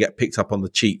 everyone can get picked up on the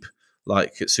cheap,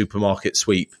 like at Supermarket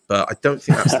Sweep. But I don't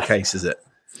think that's the case, is it?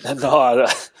 No,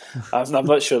 I'm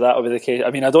not sure that will be the case.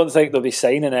 I mean, I don't think they'll be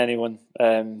signing anyone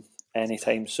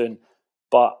anytime soon.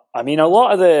 But, I mean,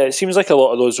 it seems like a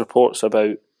lot of those reports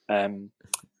about a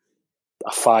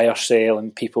fire sale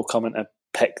and people coming to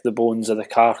pick the bones of the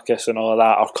carcass and all of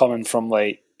that are coming from,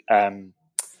 like,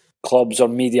 clubs or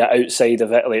media outside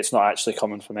of Italy. It's not actually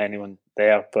coming from anyone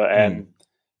there. But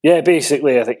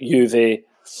basically I think Juve,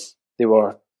 they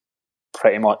were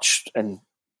pretty much, in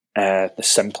the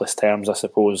simplest terms I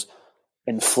suppose,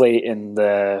 inflating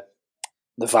the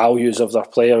values of their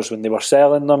players when they were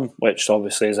selling them, which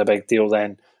obviously is a big deal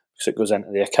then because it goes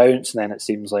into the accounts, and then it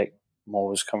seems like more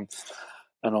was coming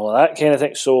and all of that kind of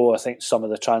thing. So I think some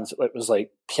of the it was like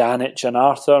Pjanic and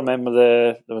Arthur. Remember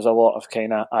there was a lot of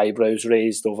kind of eyebrows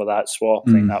raised over that swap.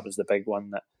 I think that was the big one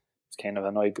that was kind of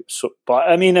annoyed. But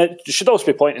I mean, it should also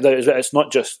be pointed out that it's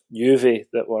not just Juve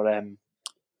that were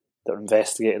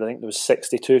investigated. I think there was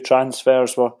 62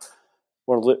 transfers were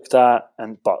looked at,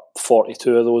 but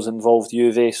 42 of those involved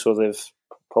Juve. So they've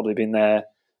probably been the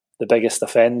biggest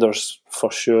offenders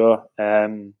for sure.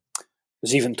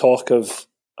 There's even talk of,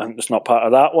 and it's not part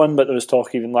of that one, but there was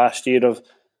talk even last year of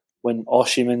when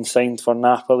Osimhen signed for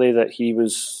Napoli that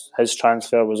his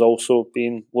transfer was also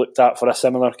being looked at for a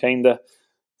similar kind of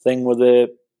thing where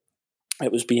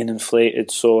it was being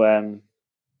inflated. So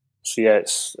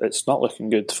it's not looking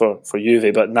good for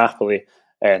Juve, but Napoli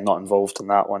not involved in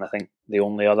that one. I think the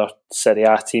only other Serie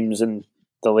A teams in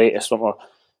the latest one were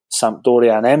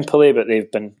Sampdoria and Empoli, but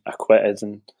they've been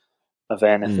acquitted of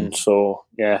anything. So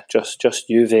just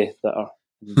Juve that are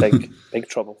in big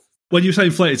trouble. When you say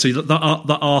inflated, so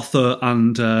that Arthur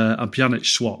and Pjanic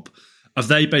swap, have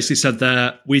they basically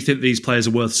said we think these players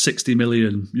are worth 60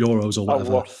 million euros or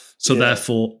whatever?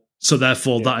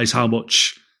 Therefore, that is how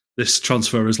much this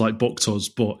transfer is like booked us.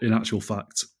 But in actual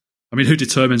fact, I mean, who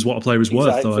determines what a player is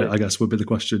worth? Though I guess would be the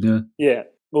question. Yeah.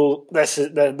 Well, this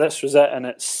was it, and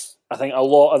I think a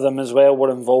lot of them as well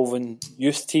were involving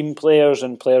youth team players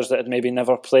and players that had maybe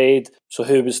never played. So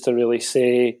who was to really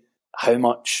say how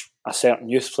much a certain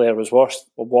youth player was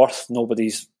worth.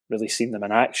 Nobody's really seen them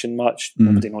in action much.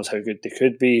 Nobody knows how good they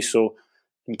could be. So,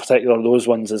 in particular, those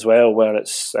ones as well, where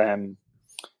it's where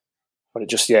it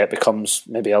just it becomes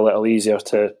maybe a little easier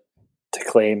to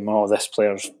claim, this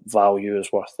player's value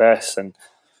is worth this, and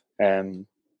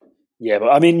but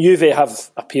I mean, Juve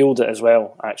have appealed it as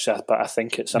well, actually, but I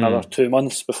think it's another 2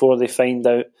 months before they find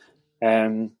out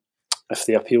if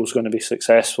the appeal's going to be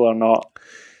successful or not.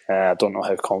 I don't know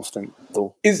how confident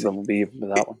they'll be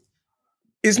with that one.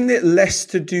 Isn't it less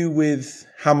to do with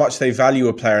how much they value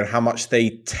a player and how much they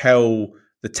tell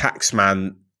the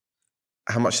taxman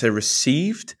how much they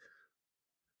received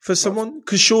for someone?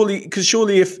 Because surely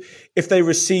if they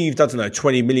received, I don't know,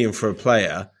 20 million for a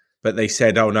player, but they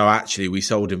said, oh no, actually we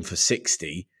sold him for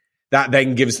 60, that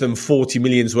then gives them 40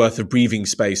 million's worth of breathing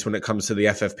space when it comes to the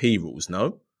FFP rules,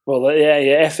 no? Well,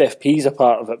 yeah, FFP is a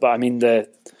part of it, but I mean,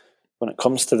 when it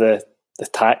comes to the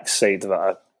tax side of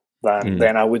it,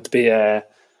 then I would be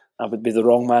the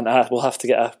wrong man. We'll have to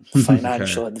get a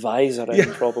financial advisor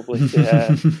in probably.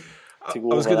 I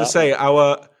was going to say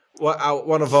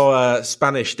one of our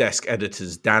Spanish desk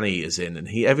editors, Danny, is in, and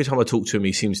every time I talk to him,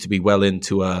 he seems to be well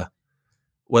into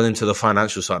the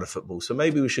financial side of football. So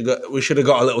maybe we should have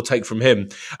got a little take from him.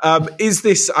 Is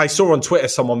this? I saw on Twitter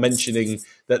someone mentioning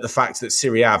that the fact that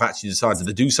Serie A have actually decided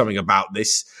to do something about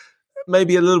this.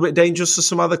 Maybe a little bit dangerous for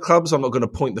some other clubs. I'm not going to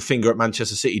point the finger at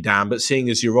Manchester City, Dan, but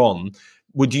seeing as you're on,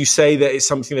 would you say that it's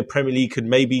something the Premier League could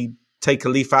maybe take a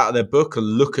leaf out of their book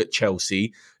and look at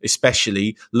Chelsea,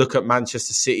 especially look at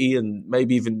Manchester City and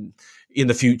maybe even in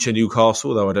the future Newcastle,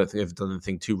 although I don't think they've done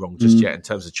anything too wrong just yet in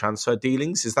terms of transfer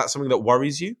dealings? Is that something that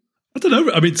worries you? I don't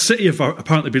know. I mean, City have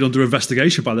apparently been under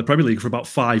investigation by the Premier League for about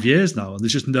 5 years now, and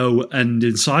there's just no end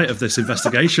in sight of this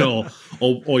investigation or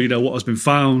what has been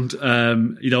found.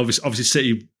 Obviously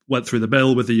City went through the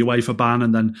mill with the UEFA ban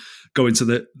and then going to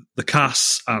the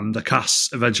CAS, and the CAS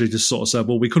eventually just sort of said,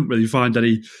 well, we couldn't really find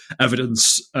any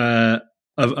evidence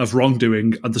of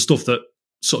wrongdoing, and the stuff that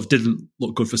sort of didn't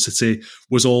look good for City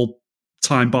was all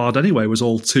time barred anyway, was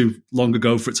all too long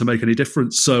ago for it to make any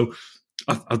difference. So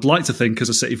I'd like to think as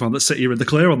a City fan that City are in the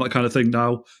clear on that kind of thing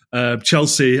now.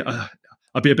 Chelsea,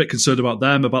 I'd be a bit concerned about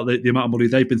them, about the amount of money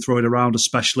they've been throwing around,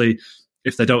 especially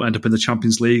if they don't end up in the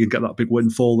Champions League and get that big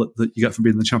windfall that you get from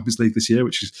being in the Champions League this year,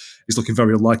 which is looking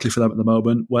very unlikely for them at the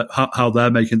moment, how they're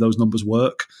making those numbers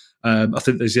work. I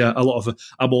think there's a lot of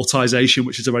amortization,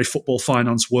 which is a very football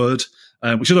finance word,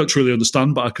 which I don't truly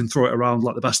understand, but I can throw it around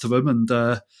like the best of them and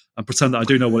pretend that I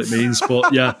do know what it means.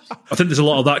 But yeah, I think there's a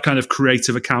lot of that kind of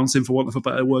creative accounting, for want of a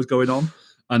better word, going on.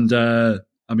 And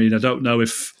I mean, I don't know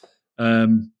if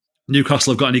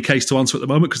Newcastle have got any case to answer at the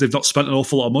moment because they've not spent an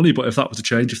awful lot of money. But if that was to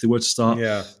change, if they were to start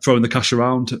throwing the cash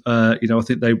around, I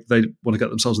think they want to get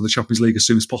themselves in the Champions League as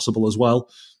soon as possible as well.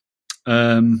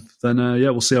 Then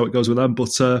we'll see how it goes with them.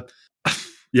 But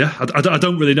I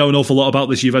don't really know an awful lot about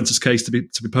this Juventus case, to be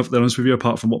perfectly honest with you,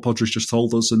 apart from what Pádraig just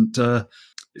told us. And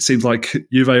it seems like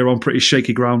Juve are on pretty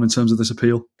shaky ground in terms of this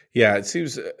appeal. Yeah, it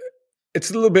seems it's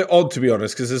a little bit odd, to be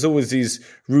honest, because there's always these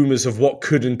rumours of what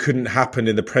could and couldn't happen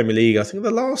in the Premier League. I think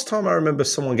the last time I remember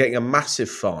someone getting a massive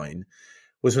fine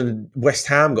was when West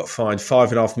Ham got fined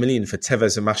 $5.5 million for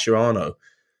Tevez and Mascherano.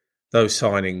 Those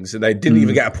signings, and they didn't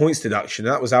even get a points deduction.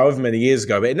 That was however many years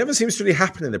ago, but it never seems to really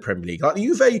happen in the Premier League. Like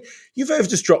Juve have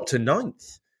just dropped to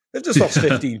 9th. They've just lost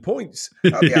 15 points.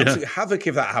 That'd be absolute havoc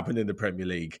if that happened in the Premier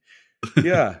League.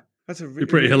 Yeah, that's be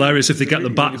pretty hilarious if they get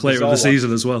them back later in the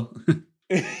season as well.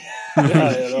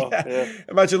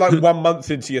 Imagine like 1 month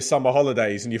into your summer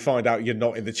holidays and you find out you're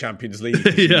not in the Champions League.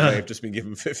 They've just been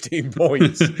given 15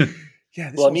 points.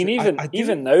 Well, I mean,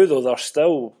 even now though, they're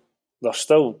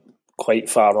still quite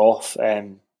far off,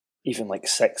 even like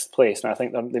 6th place. And I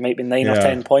think they might be 9 or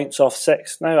 10 points off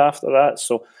 6th now after that.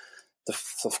 So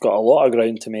they've got a lot of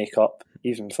ground to make up,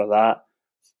 even for that.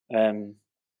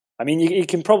 I mean, you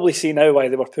can probably see now why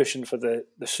they were pushing for the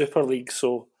Super League.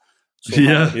 So they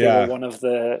were one of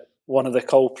the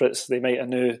culprits. They might have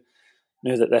knew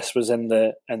that this was in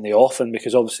the offing,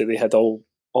 because obviously they had all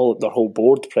their whole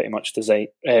board pretty much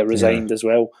resigned as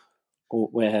well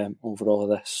over all of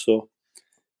this. So.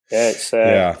 Yeah,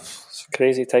 it's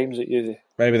crazy times at Juve.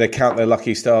 Maybe they count their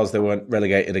lucky stars they weren't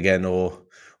relegated again or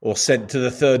sent to the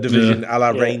 3rd division a la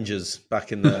Rangers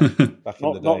back in the day.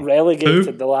 Not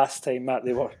relegated the last time, Matt.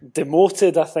 They were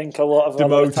demoted, I think a lot of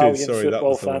other Italian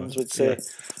football fans would say.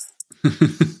 Yeah.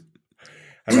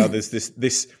 And now there's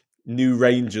this new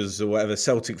Rangers or whatever,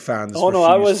 Celtic fans. Oh no,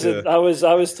 I was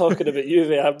talking about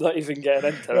Juve. I'm not even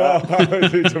getting into that. I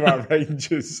was talking about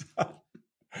Rangers.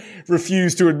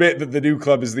 Refuse to admit that the new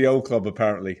club is the old club,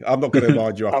 apparently. I'm not going to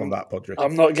wind you up on that, Pádraig.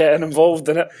 I'm not getting involved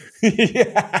in it.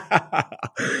 Yeah.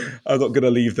 I'm not going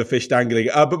to leave the fish dangling.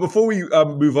 But before we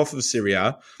move off of Serie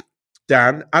A,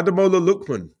 Dan, Ademola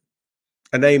Lookman,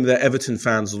 a name that Everton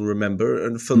fans will remember,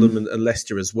 and Fulham and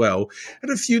Leicester as well.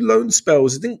 And a few loan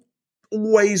spells. It didn't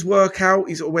always work out.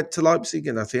 He sort of went to Leipzig,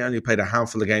 and I think only played a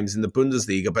handful of games in the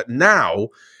Bundesliga. But now,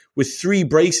 with 3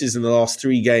 braces in the last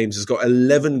 3 games, has got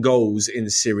 11 goals in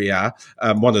Serie A.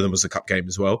 One of them was a cup game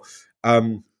as well.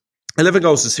 11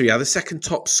 goals in Serie A, the second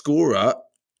top scorer.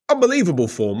 Unbelievable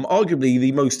form, arguably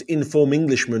the most in-form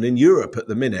Englishman in Europe at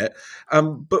the minute.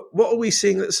 But what are we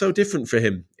seeing that's so different for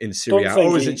him in Serie A?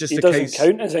 Or is it just he doesn't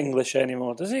count as English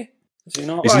anymore, does he? Does he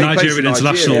not? He's a Nigerian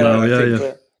international now,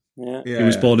 Yeah. He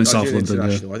was born in South London.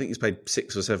 I think he's played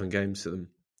 6 or 7 games to them.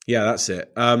 Yeah, that's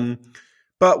it.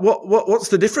 But what's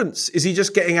the difference? Is he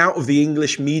just getting out of the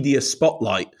English media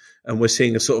spotlight and we're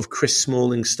seeing a sort of Chris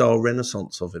Smalling-style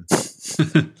renaissance of him?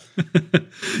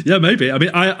 Yeah, maybe. I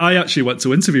mean, I actually went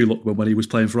to interview Lookman when he was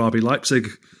playing for RB Leipzig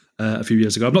a few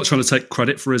years ago. I'm not trying to take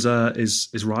credit for his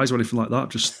rise or anything like that.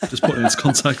 Just putting it into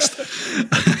context.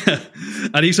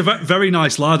 And he's a very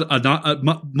nice lad. And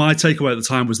my takeaway at the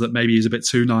time was that maybe he's a bit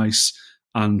too nice,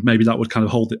 and maybe that would kind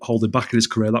of hold him back in his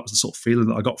career. That was the sort of feeling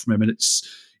that I got from him. And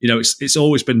it's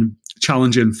always been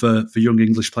challenging for young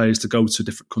English players to go to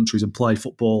different countries and play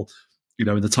football.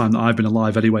 In the time that I've been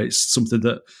alive, anyway, it's something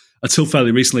that until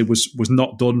fairly recently was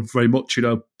not done very much.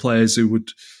 Players who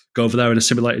would go over there and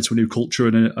assimilate into a new culture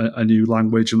and a new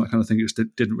language and that kind of thing. It just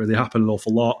didn't really happen an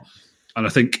awful lot. And I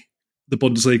think the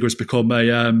Bundesliga has become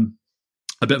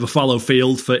a bit of a fallow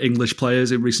field for English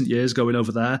players in recent years going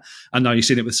over there. And now you've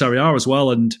seen it with Serie A as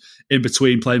well. And in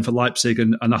between playing for Leipzig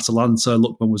and Atalanta,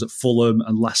 Lookman was at Fulham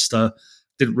and Leicester.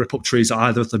 Didn't rip up trees at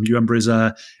either of them. You remember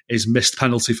his missed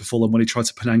penalty for Fulham when he tried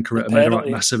to Penenka it and made a right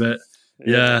mess of it.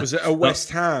 Yeah. Was it a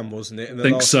West Ham, wasn't it? I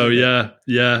think so,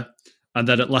 yeah. And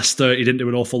then at Leicester, he didn't do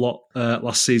an awful lot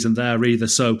last season there either.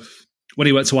 So when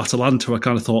he went to Atalanta, I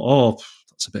kind of thought,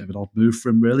 that's a bit of an odd move for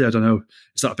him, really. I don't know.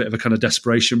 Is that a bit of a kind of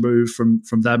desperation move from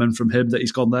them and from him that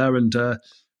he's gone there? And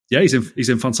he's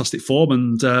in fantastic form.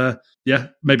 And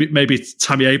maybe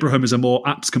Tammy Abraham is a more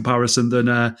apt comparison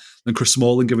than Chris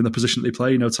Smalling, given the position that they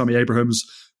play. Tammy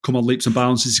Abraham's come on leaps and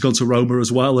bounds. He's gone to Roma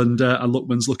as well, and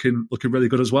Lookman's looking really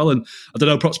good as well. And I don't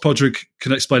know, perhaps Pádraig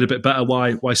can explain a bit better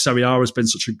why Serie A has been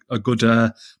such a good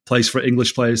place for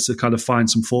English players to kind of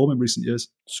find some form in recent years.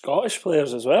 Scottish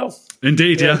players as well.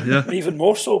 Indeed, yeah. Even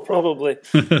more so, probably.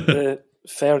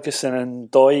 Ferguson and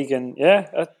Doig, and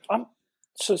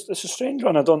it's a strange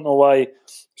one. I don't know why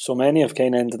so many have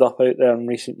kind of ended up out there in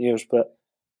recent years, but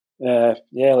like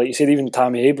you said, even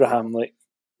Tammy Abraham, like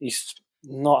he's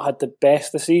not had the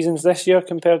best of seasons this year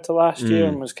compared to last year,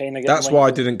 and was kind of getting. That's why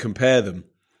I didn't compare them.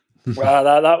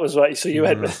 Well, that was right. So you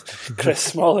went with Chris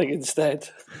Smalling instead.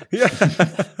 Yeah,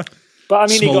 but I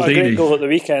mean, he got a great goal at the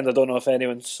weekend. I don't know if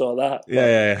anyone saw that.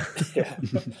 Yeah.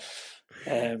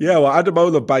 Well,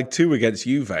 Ademola bagged 2 against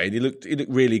Juve, and he looked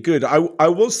really good. I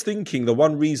was thinking the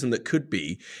one reason that could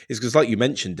be is because, like you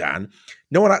mentioned, Dan,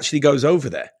 no one actually goes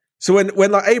over there. So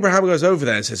when like Abraham goes over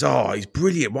there and says, "Oh, he's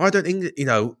brilliant. Why don't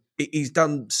England? He's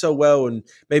done so well, and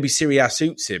maybe Serie A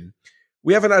suits him."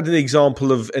 We haven't had an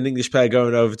example of an English player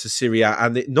going over to Serie A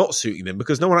and it not suiting them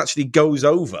because no one actually goes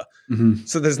over. Mm-hmm.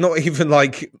 So there's not even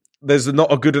there's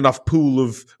not a good enough pool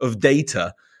of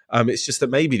data. It's just that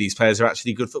maybe these players are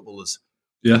actually good footballers.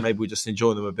 Yeah, maybe we just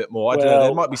enjoy them a bit more. I don't know.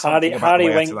 There might be something about the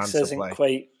way Winks Atalanta isn't play.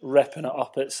 Quite ripping it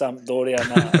up at Sampdoria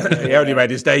now. He only made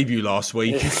his debut last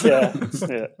week. Yeah.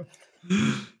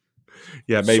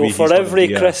 Yeah, maybe. So for every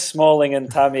Chris Smalling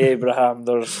and Tammy Abraham,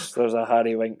 there's a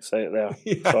Harry Winks out there.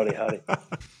 Yeah. Sorry, Harry.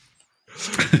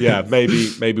 Yeah,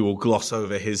 maybe we'll gloss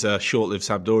over his short-lived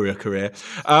Sampdoria career.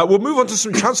 We'll move on to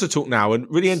some transfer talk now, and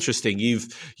really interesting.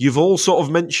 You've all sort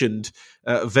of mentioned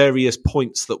various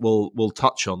points that we'll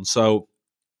touch on. So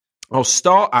I'll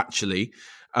start actually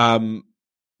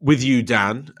with you,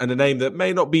 Dan, and a name that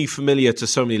may not be familiar to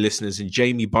so many listeners in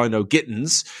Jamie Bino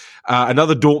Gittens,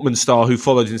 another Dortmund star who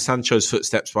followed in Sancho's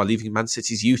footsteps by leaving Man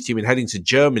City's youth team and heading to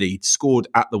Germany, scored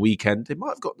at the weekend. They might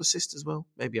have got an assist as well.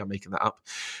 Maybe I'm making that up.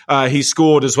 He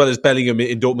scored as well as Bellingham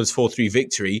in Dortmund's 4-3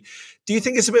 victory. Do you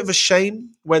think it's a bit of a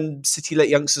shame when City let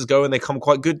youngsters go and they come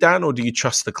quite good, Dan, or do you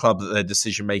trust the club that their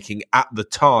decision-making at the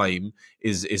time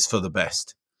is for the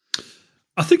best?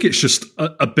 I think it's just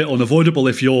a bit unavoidable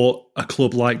if you're a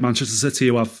club like Manchester City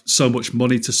who have so much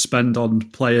money to spend on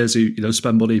players who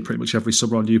spend money pretty much every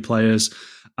summer on new players,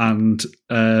 and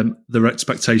there are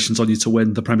expectations on you to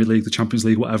win the Premier League, the Champions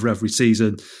League, whatever, every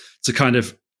season, to kind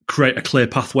of create a clear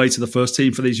pathway to the first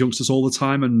team for these youngsters all the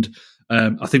time. And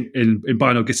I think in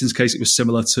Bino Gittin's case, it was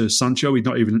similar to Sancho. He'd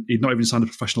not even signed a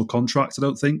professional contract, I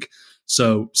don't think.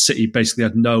 So City basically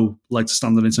had no leg to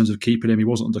stand on in terms of keeping him. He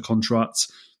wasn't under contract.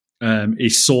 He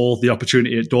saw the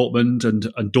opportunity at Dortmund,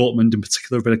 and Dortmund in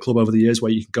particular have been a club over the years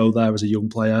where you can go there as a young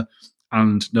player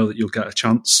and know that you'll get a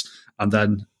chance. And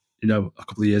then, a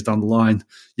couple of years down the line,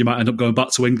 you might end up going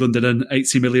back to England in an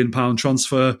 £80 million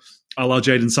transfer a la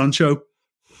Jadon Sancho.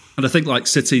 And I think like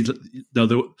City, there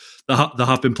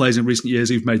have been players in recent years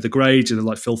who've made the grade,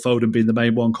 like Phil Foden being the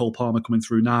main one, Cole Palmer coming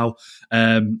through now.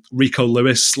 Rico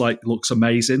Lewis looks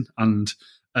amazing and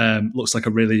looks like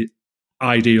a really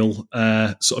ideal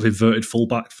sort of inverted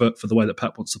fullback for the way that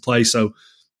Pep wants to play. So,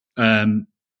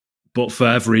 but for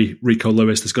every Rico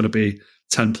Lewis, there's going to be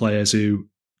 10 players who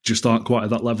just aren't quite at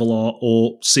that level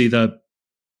or see their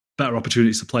better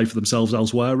opportunities to play for themselves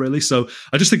elsewhere, really. So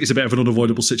I just think it's a bit of an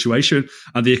unavoidable situation.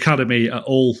 And the academy at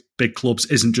all big clubs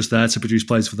isn't just there to produce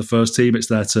players for the first team. It's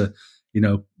there to,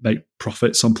 make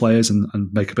profits on players and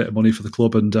make a bit of money for the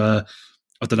club. And I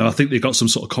don't know, I think they got some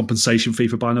sort of compensation fee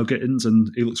for Bino Gittins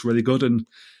and he looks really good. And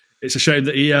it's a shame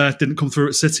that he didn't come through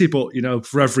at City, but,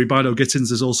 for every Bino Gittins,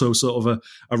 there's also sort of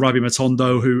a Rabi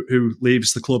Matondo who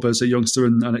leaves the club as a youngster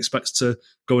and expects to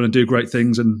go in and do great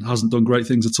things and hasn't done great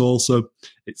things at all. So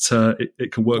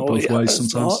it can work both ways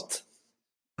sometimes.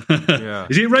 Yeah.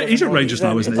 He's at Rangers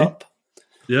now, isn't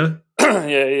he? Yeah? Yeah,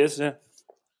 he is,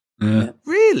 yeah.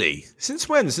 Really? Since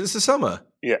when? Since the summer?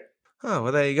 Yeah. Oh,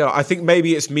 well, there you go. I think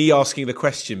maybe it's me asking the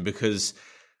question because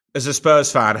as a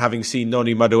Spurs fan, having seen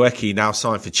Noni Madueke now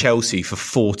signed for Chelsea for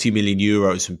 €40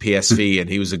 million from PSV, and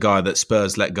he was a guy that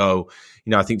Spurs let go,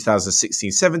 I think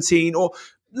 2016-17, or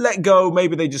let go,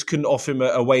 maybe they just couldn't offer him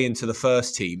a way into the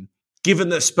first team. Given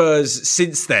that Spurs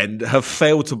since then have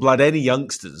failed to blood any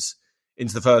youngsters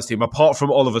into the first team, apart from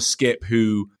Oliver Skipp,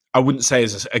 who I wouldn't say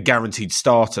is a guaranteed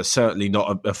starter, certainly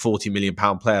not a £40 million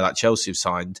player like Chelsea have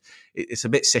signed. It's a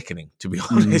bit sickening, to be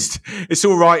honest. It's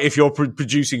all right if you're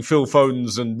producing Phil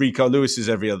Foden's and Rico Lewis's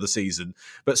every other season,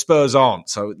 but Spurs aren't.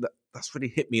 So that's really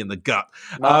hit me in the gut.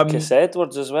 Marcus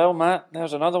Edwards as well, Matt.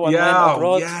 There's another one went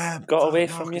abroad, got away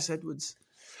from you. Marcus Edwards.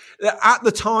 At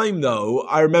the time, though,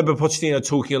 I remember Pochettino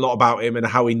talking a lot about him and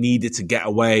how he needed to get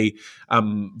away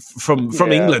from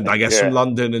England, I guess, from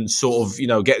London and sort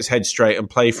of, get his head straight and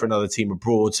play for another team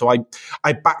abroad. So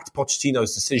I backed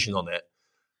Pochettino's decision on it.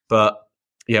 But,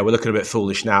 yeah, we're looking a bit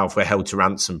foolish now if we're held to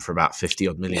ransom for about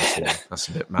 50-odd million. That's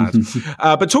a bit mad.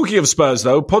 But talking of Spurs,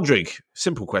 though, Pádraig,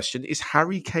 simple question, is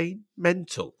Harry Kane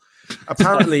mental?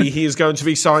 Apparently, he is going to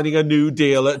be signing a new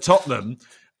deal at Tottenham.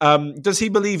 Does he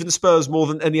believe in Spurs more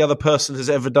than any other person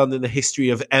has ever done in the history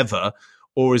of ever?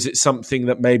 Or is it something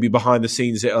that maybe behind the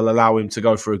scenes it'll allow him to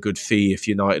go for a good fee if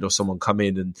United or someone come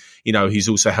in and, he's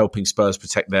also helping Spurs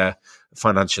protect their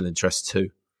financial interests too?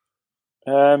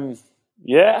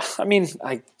 Yeah, I mean,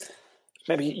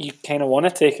 maybe you kind of want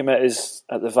to take him at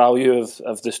the value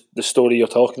of the story you're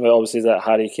talking about. Obviously that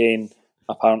Harry Kane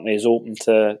apparently is open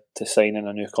to signing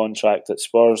a new contract at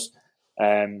Spurs.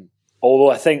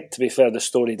 Although I think, to be fair, the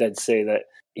story did say that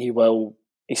he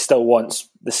still wants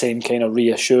the same kind of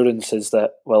reassurances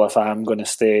that, well, if I am going to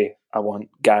stay, I want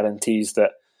guarantees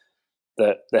that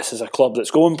this is a club that's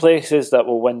going places, that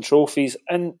will win trophies.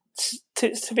 And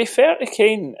to be fair to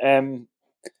Kane,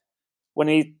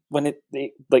 when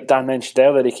like Dan mentioned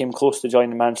earlier, he came close to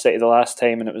joining Man City the last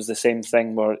time, and it was the same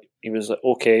thing where he was like,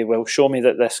 okay, well, show me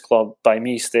that this club, by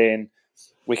me staying,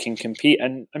 we can compete.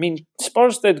 And I mean,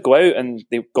 Spurs did go out and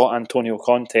they got Antonio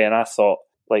Conte, and I thought,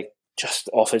 just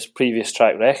off his previous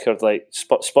track record,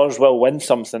 Spurs will win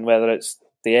something, whether it's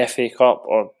the FA Cup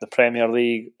or the Premier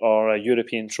League or a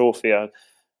European trophy.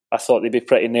 I thought they'd be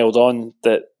pretty nailed on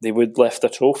that they would lift a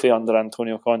trophy under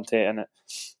Antonio Conte, and it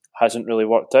hasn't really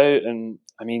worked out. And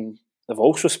I mean, they've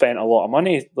also spent a lot of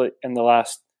money in the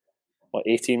last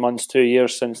 18 months, 2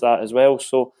 years since that as well.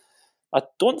 So I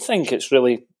don't think it's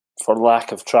really for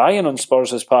lack of trying on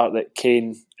Spurs' part that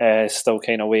Kane is still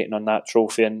kind of waiting on that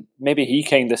trophy, and maybe he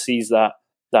kind of sees that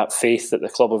faith that the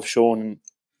club have shown,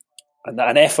 and that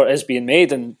an effort is being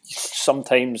made. And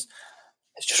sometimes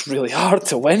it's just really hard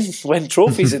to win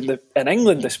trophies in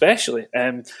England, especially.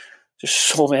 There's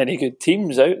so many good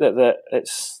teams out there that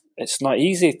it's not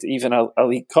easy. Even a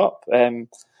League Cup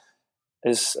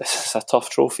is a tough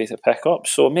trophy to pick up.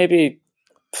 So maybe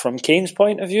from Kane's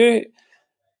point of view,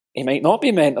 he might not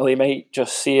be mental. He might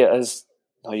just see it as,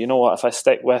 oh, you know what, if I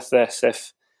stick with this,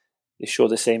 if they show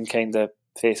the same kind of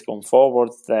faith going forward,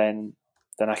 then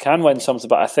I can win something.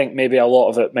 But I think maybe a lot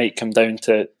of it might come down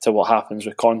to what happens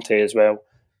with Conte as well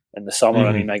in the summer.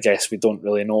 I mean, I guess we don't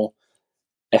really know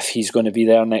if he's going to be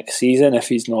there next season. If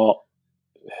he's not,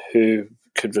 who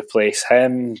could replace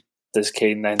him? Does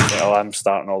Kane then say, "Oh, I'm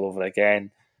starting all over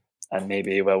again"? And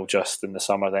maybe he will just in the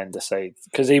summer then decide,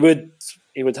 because he would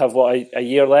have a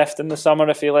year left in the summer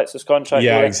if he lets his contract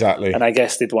go. Exactly. And I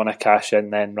guess they'd want to cash in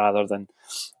then rather than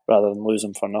lose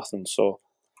him for nothing. So,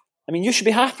 I mean, you should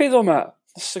be happy though, Matt.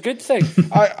 It's a good thing.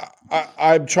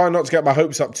 I'm trying not to get my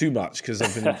hopes up too much because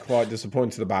I've been quite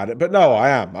disappointed about it. But no, I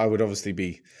am. I would obviously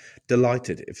be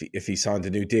delighted if he signed a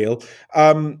new deal.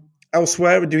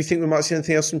 Elsewhere, do we think we might see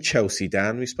anything else from Chelsea,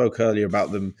 Dan? We spoke earlier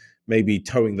about them maybe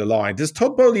towing the line. Does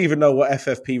Todd Bowley even know what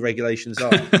FFP regulations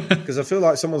are? Because I feel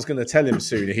like someone's going to tell him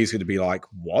soon and he's going to be like,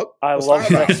 what? I love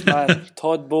this, man.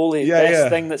 Todd Bowley, best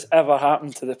thing that's ever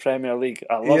happened to the Premier League.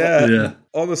 I love it. Yeah.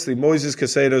 Honestly, Moises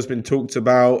Caicedo's been talked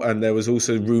about, and there was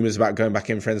also rumours about going back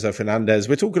in for Enzo Fernandez.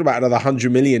 We're talking about another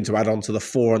 100 million to add on to the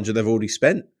 400 they've already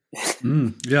spent.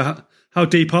 Yeah. How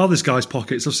deep are this guy's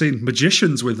pockets? I've seen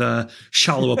magicians with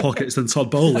shallower pockets than Todd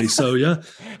Bowley. So yeah,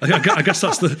 I guess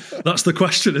that's the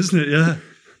question, isn't it? Yeah,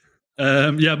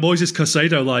 Moises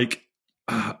Caicedo.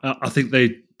 I think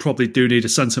they probably do need a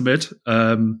centre mid,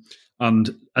 and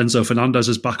Enzo Fernandez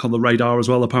is back on the radar as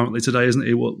well. Apparently today, isn't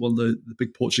he? One of the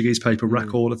big Portuguese paper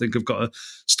Record. I think I've got a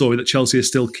story that Chelsea is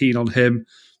still keen on him.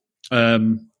 I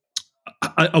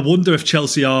wonder if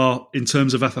Chelsea are, in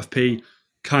terms of FFP,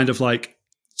 kind of like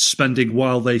spending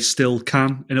while they still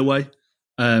can, in a way,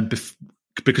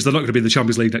 because they're not going to be in the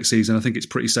Champions League next season. I think it's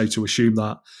pretty safe to assume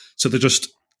that. So they're just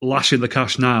lashing the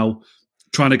cash now,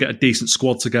 trying to get a decent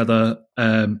squad together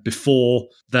before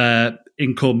their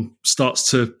income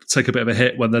starts to take a bit of a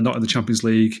hit when they're not in the Champions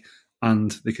League, and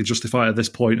they can justify it at this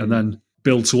point and then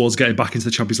build towards getting back into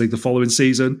the Champions League the following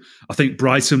season. I think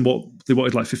Brighton, they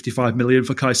wanted like 55 million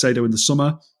for Caicedo in the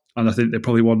summer. And I think they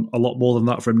probably want a lot more than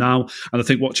that from now. And I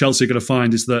think what Chelsea are going to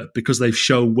find is that because they've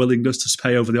shown willingness to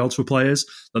pay over the odds for players,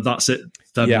 that's it.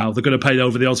 Now they're going to pay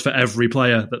over the odds for every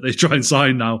player that they try and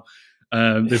sign now.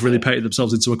 They've really painted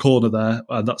themselves into a corner there.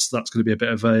 And that's going to be a bit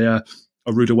of a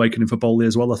rude awakening for Bowley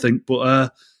as well, I think.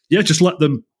 But just let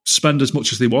them spend as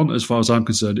much as they want, as far as I'm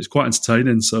concerned. It's quite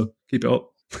entertaining, so keep it up.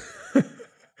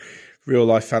 Real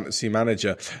life fantasy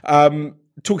manager.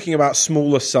 Talking about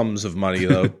smaller sums of money,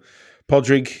 though.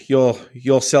 Pádraig,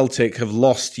 your Celtic have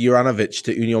lost Juranovic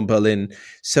to Union Berlin,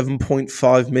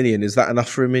 7.5 million. Is that enough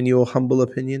for him in your humble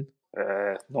opinion?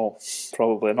 No,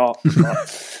 probably not.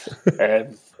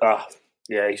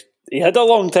 He had a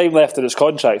long time left in his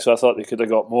contract, so I thought they could have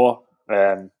got more.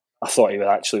 I thought he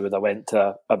would have went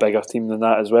to a bigger team than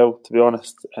that as well, to be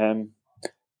honest.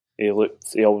 He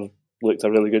always looked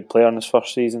a really good player in his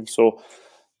first season. So,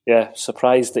 yeah,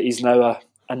 surprised that he's now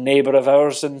a neighbour of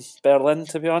ours in Berlin,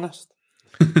 to be honest.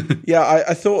 Yeah,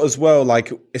 I thought as well,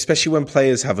 especially when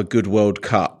players have a good World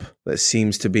Cup, there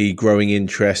seems to be growing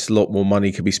interest, a lot more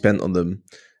money could be spent on them.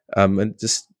 And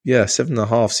just,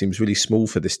 7.5 seems really small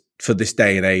for this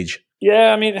day and age.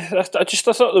 Yeah, I mean, I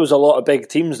thought there was a lot of big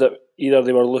teams that either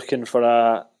they were looking for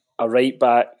a right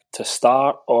back to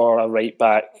start or a right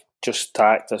back just to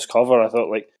act as cover. I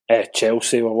thought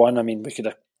Chelsea were one. I mean, we could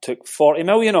have took 40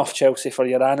 million off Chelsea for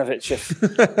Juranovic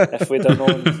if we'd have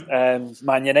known.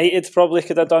 Man United probably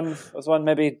could have done with one,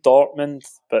 maybe Dortmund,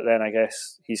 but then I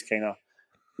guess he's kind of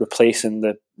replacing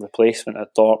the replacement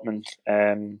at Dortmund.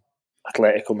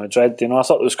 Atletico Madrid, I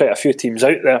thought there was quite a few teams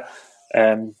out there,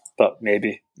 but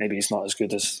maybe he's not as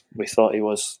good as we thought he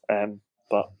was.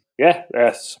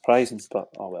 Surprising, but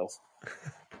oh well.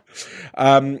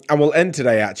 And we'll end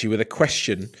today actually with a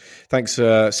question. Thanks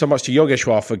so much to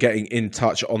Yogeshwar for getting in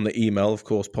touch on the email, of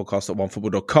course,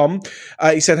 podcast@onefootball.com.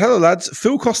 He said, "Hello lads,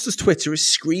 Phil Costa's Twitter is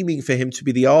screaming for him to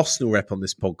be the Arsenal rep on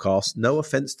this podcast. No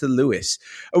offence to Lewis.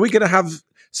 Are we going to have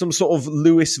some sort of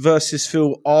Lewis versus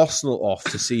Phil Arsenal off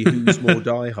to see who's more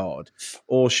diehard?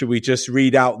 Or should we just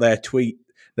read out their Twitter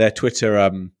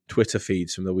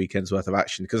feeds from the weekend's worth of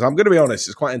action? Because I'm going to be honest,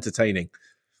 it's quite entertaining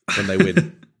when they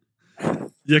win."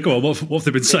 Yeah, go on. What have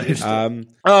they been saying?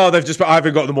 They've just. I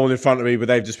haven't got them all in front of me, but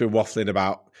they've just been waffling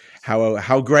about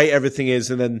how great everything is,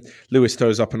 and then Lewis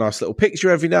throws up a nice little picture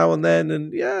every now and then,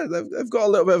 and they've got a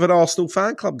little bit of an Arsenal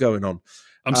fan club going on.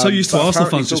 I'm so used to Arsenal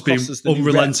fans just being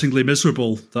unrelentingly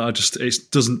miserable that it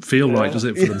doesn't feel right, does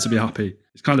it, for them to be happy?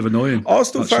 It's kind of annoying.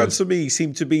 Arsenal fans for me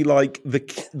seem to be like the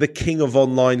king of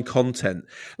online content.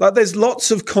 There's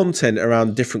lots of content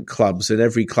around different clubs, and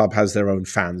every club has their own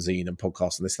fanzine and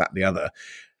podcast and this, that, and the other.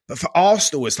 But for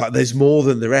Arsenal, it's like there's more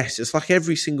than the rest. It's like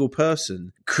every single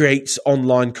person creates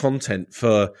online content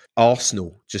for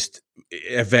Arsenal, just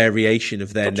a variation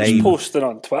of their name. Just posting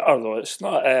on Twitter, though. It's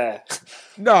not...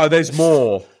 No, there's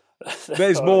more.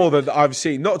 There's more than I've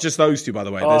seen. Not just those two, by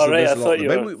the way. Oh, right. There's I thought you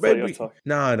were talking.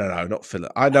 No, not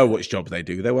Philip. I know which job they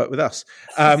do. They work with us.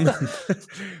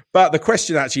 But the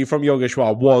question actually from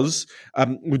Yogeshwar was,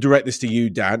 we'll direct this to you,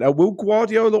 Dan. Will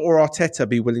Guardiola or Arteta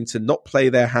be willing to not play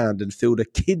their hand and field a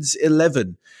kids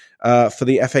 11 for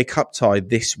the FA Cup tie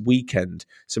this weekend?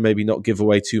 So maybe not give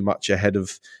away too much ahead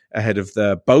of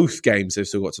the both games they've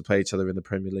still got to play each other in the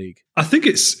Premier League. I think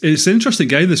it's an interesting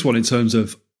game, this one, in terms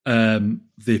of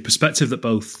the perspective that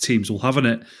both teams will have in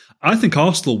it. I think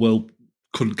Arsenal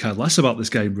couldn't care less about this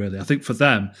game, really. I think for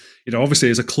them, obviously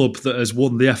as a club that has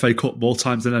won the FA Cup more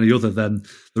times than any other, then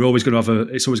they're always going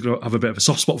to have a bit of a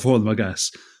soft spot for them, I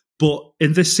guess. But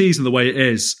in this season, the way it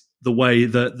is, the way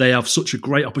that they have such a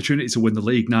great opportunity to win the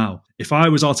league now. If I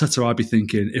was Arteta, I'd be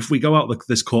thinking, if we go out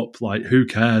this cup, like, who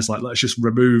cares? Like, let's just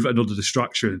remove another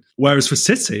distraction. Whereas for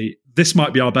City, this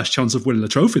might be our best chance of winning the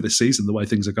trophy this season, the way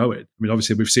things are going. I mean,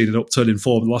 obviously, we've seen an upturn in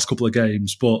form in the last couple of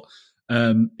games, but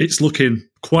it's looking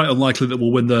quite unlikely that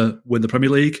we'll win the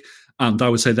Premier League. And I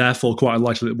would say, therefore, quite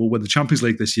unlikely that we'll win the Champions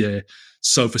League this year.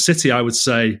 So for City, I would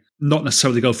say not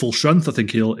necessarily go full strength. I think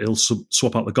he'll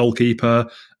swap out the goalkeeper,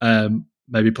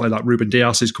 maybe play like Ruben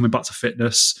Dias, who's coming back to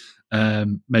fitness.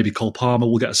 Maybe Cole Palmer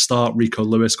will get a start, Rico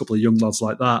Lewis, a couple of young lads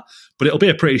like that. But it'll be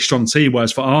a pretty strong team,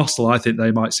 whereas for Arsenal, I think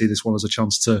they might see this one as a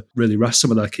chance to really rest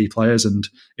some of their key players. And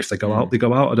if they go out, they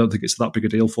go out. I don't think it's that big a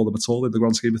deal for them at all in the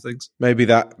grand scheme of things. Maybe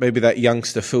that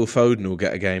youngster Phil Foden will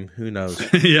get a game. Who knows?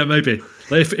 Yeah, maybe.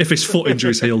 If his foot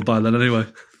injury's healed by then anyway.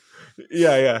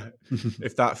 Yeah.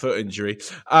 If that foot injury.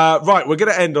 Right, we're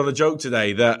going to end on a joke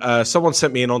today that someone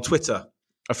sent me in on Twitter.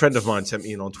 A friend of mine sent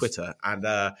me in on Twitter, and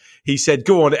he said,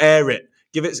 "Go on, air it.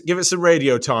 Give it some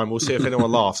radio time. We'll see if anyone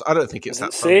laughs." I don't think it's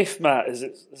that safe, Matt. Is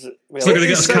it? It's not going to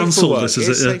get us cancelled. It's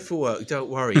safe for work. Don't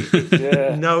worry.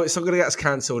 Yeah. No, it's not going to get us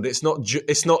cancelled. It's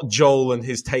not Joel and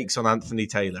his takes on Anthony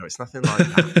Taylor. It's nothing like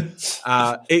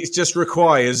that. It just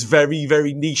requires very,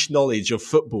 very niche knowledge of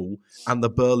football and the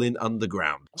Berlin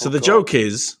Underground. So the joke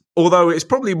is, although it's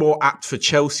probably more apt for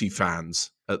Chelsea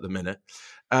fans at the minute.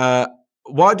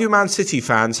 Why do Man City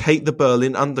fans hate the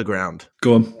Berlin Underground?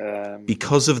 Go on.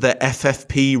 Because of the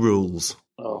FFP rules.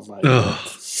 Oh, my God.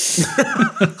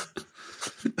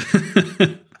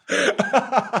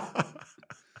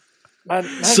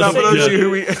 So for those of you who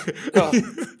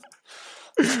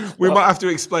we might have to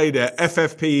explain it.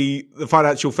 FFP, the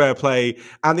financial fair play,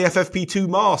 and the FFP2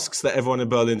 masks that everyone in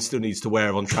Berlin still needs to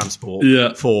wear on transport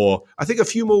for, I think, a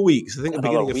few more weeks. I think the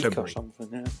beginning of February.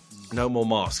 No more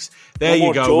masks. There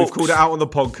you go. Jokes. We've called it out on the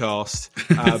podcast.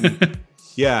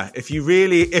 Yeah, if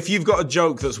you've got a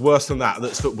joke that's worse than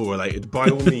that's football related, by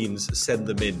all means, send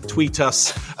them in. Tweet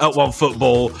us at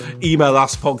OneFootball, email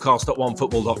us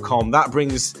podcast@onefootball.com. That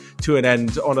brings to an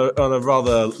end on a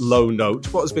rather low note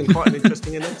what has been quite an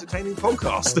interesting and entertaining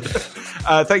podcast.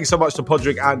 Thank you so much to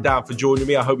Pádraig and Dan for joining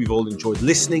me. I hope you've all enjoyed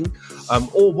listening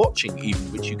or watching even,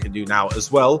 which you can do now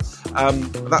as well.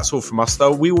 That's all from us,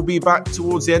 though. We will be back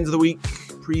towards the end of the week,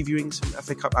 previewing some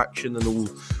FA Cup action and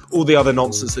all the other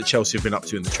nonsense that Chelsea have been up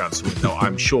to in the transfer window,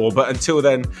 I'm sure. But until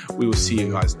then, we will see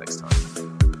you guys next time.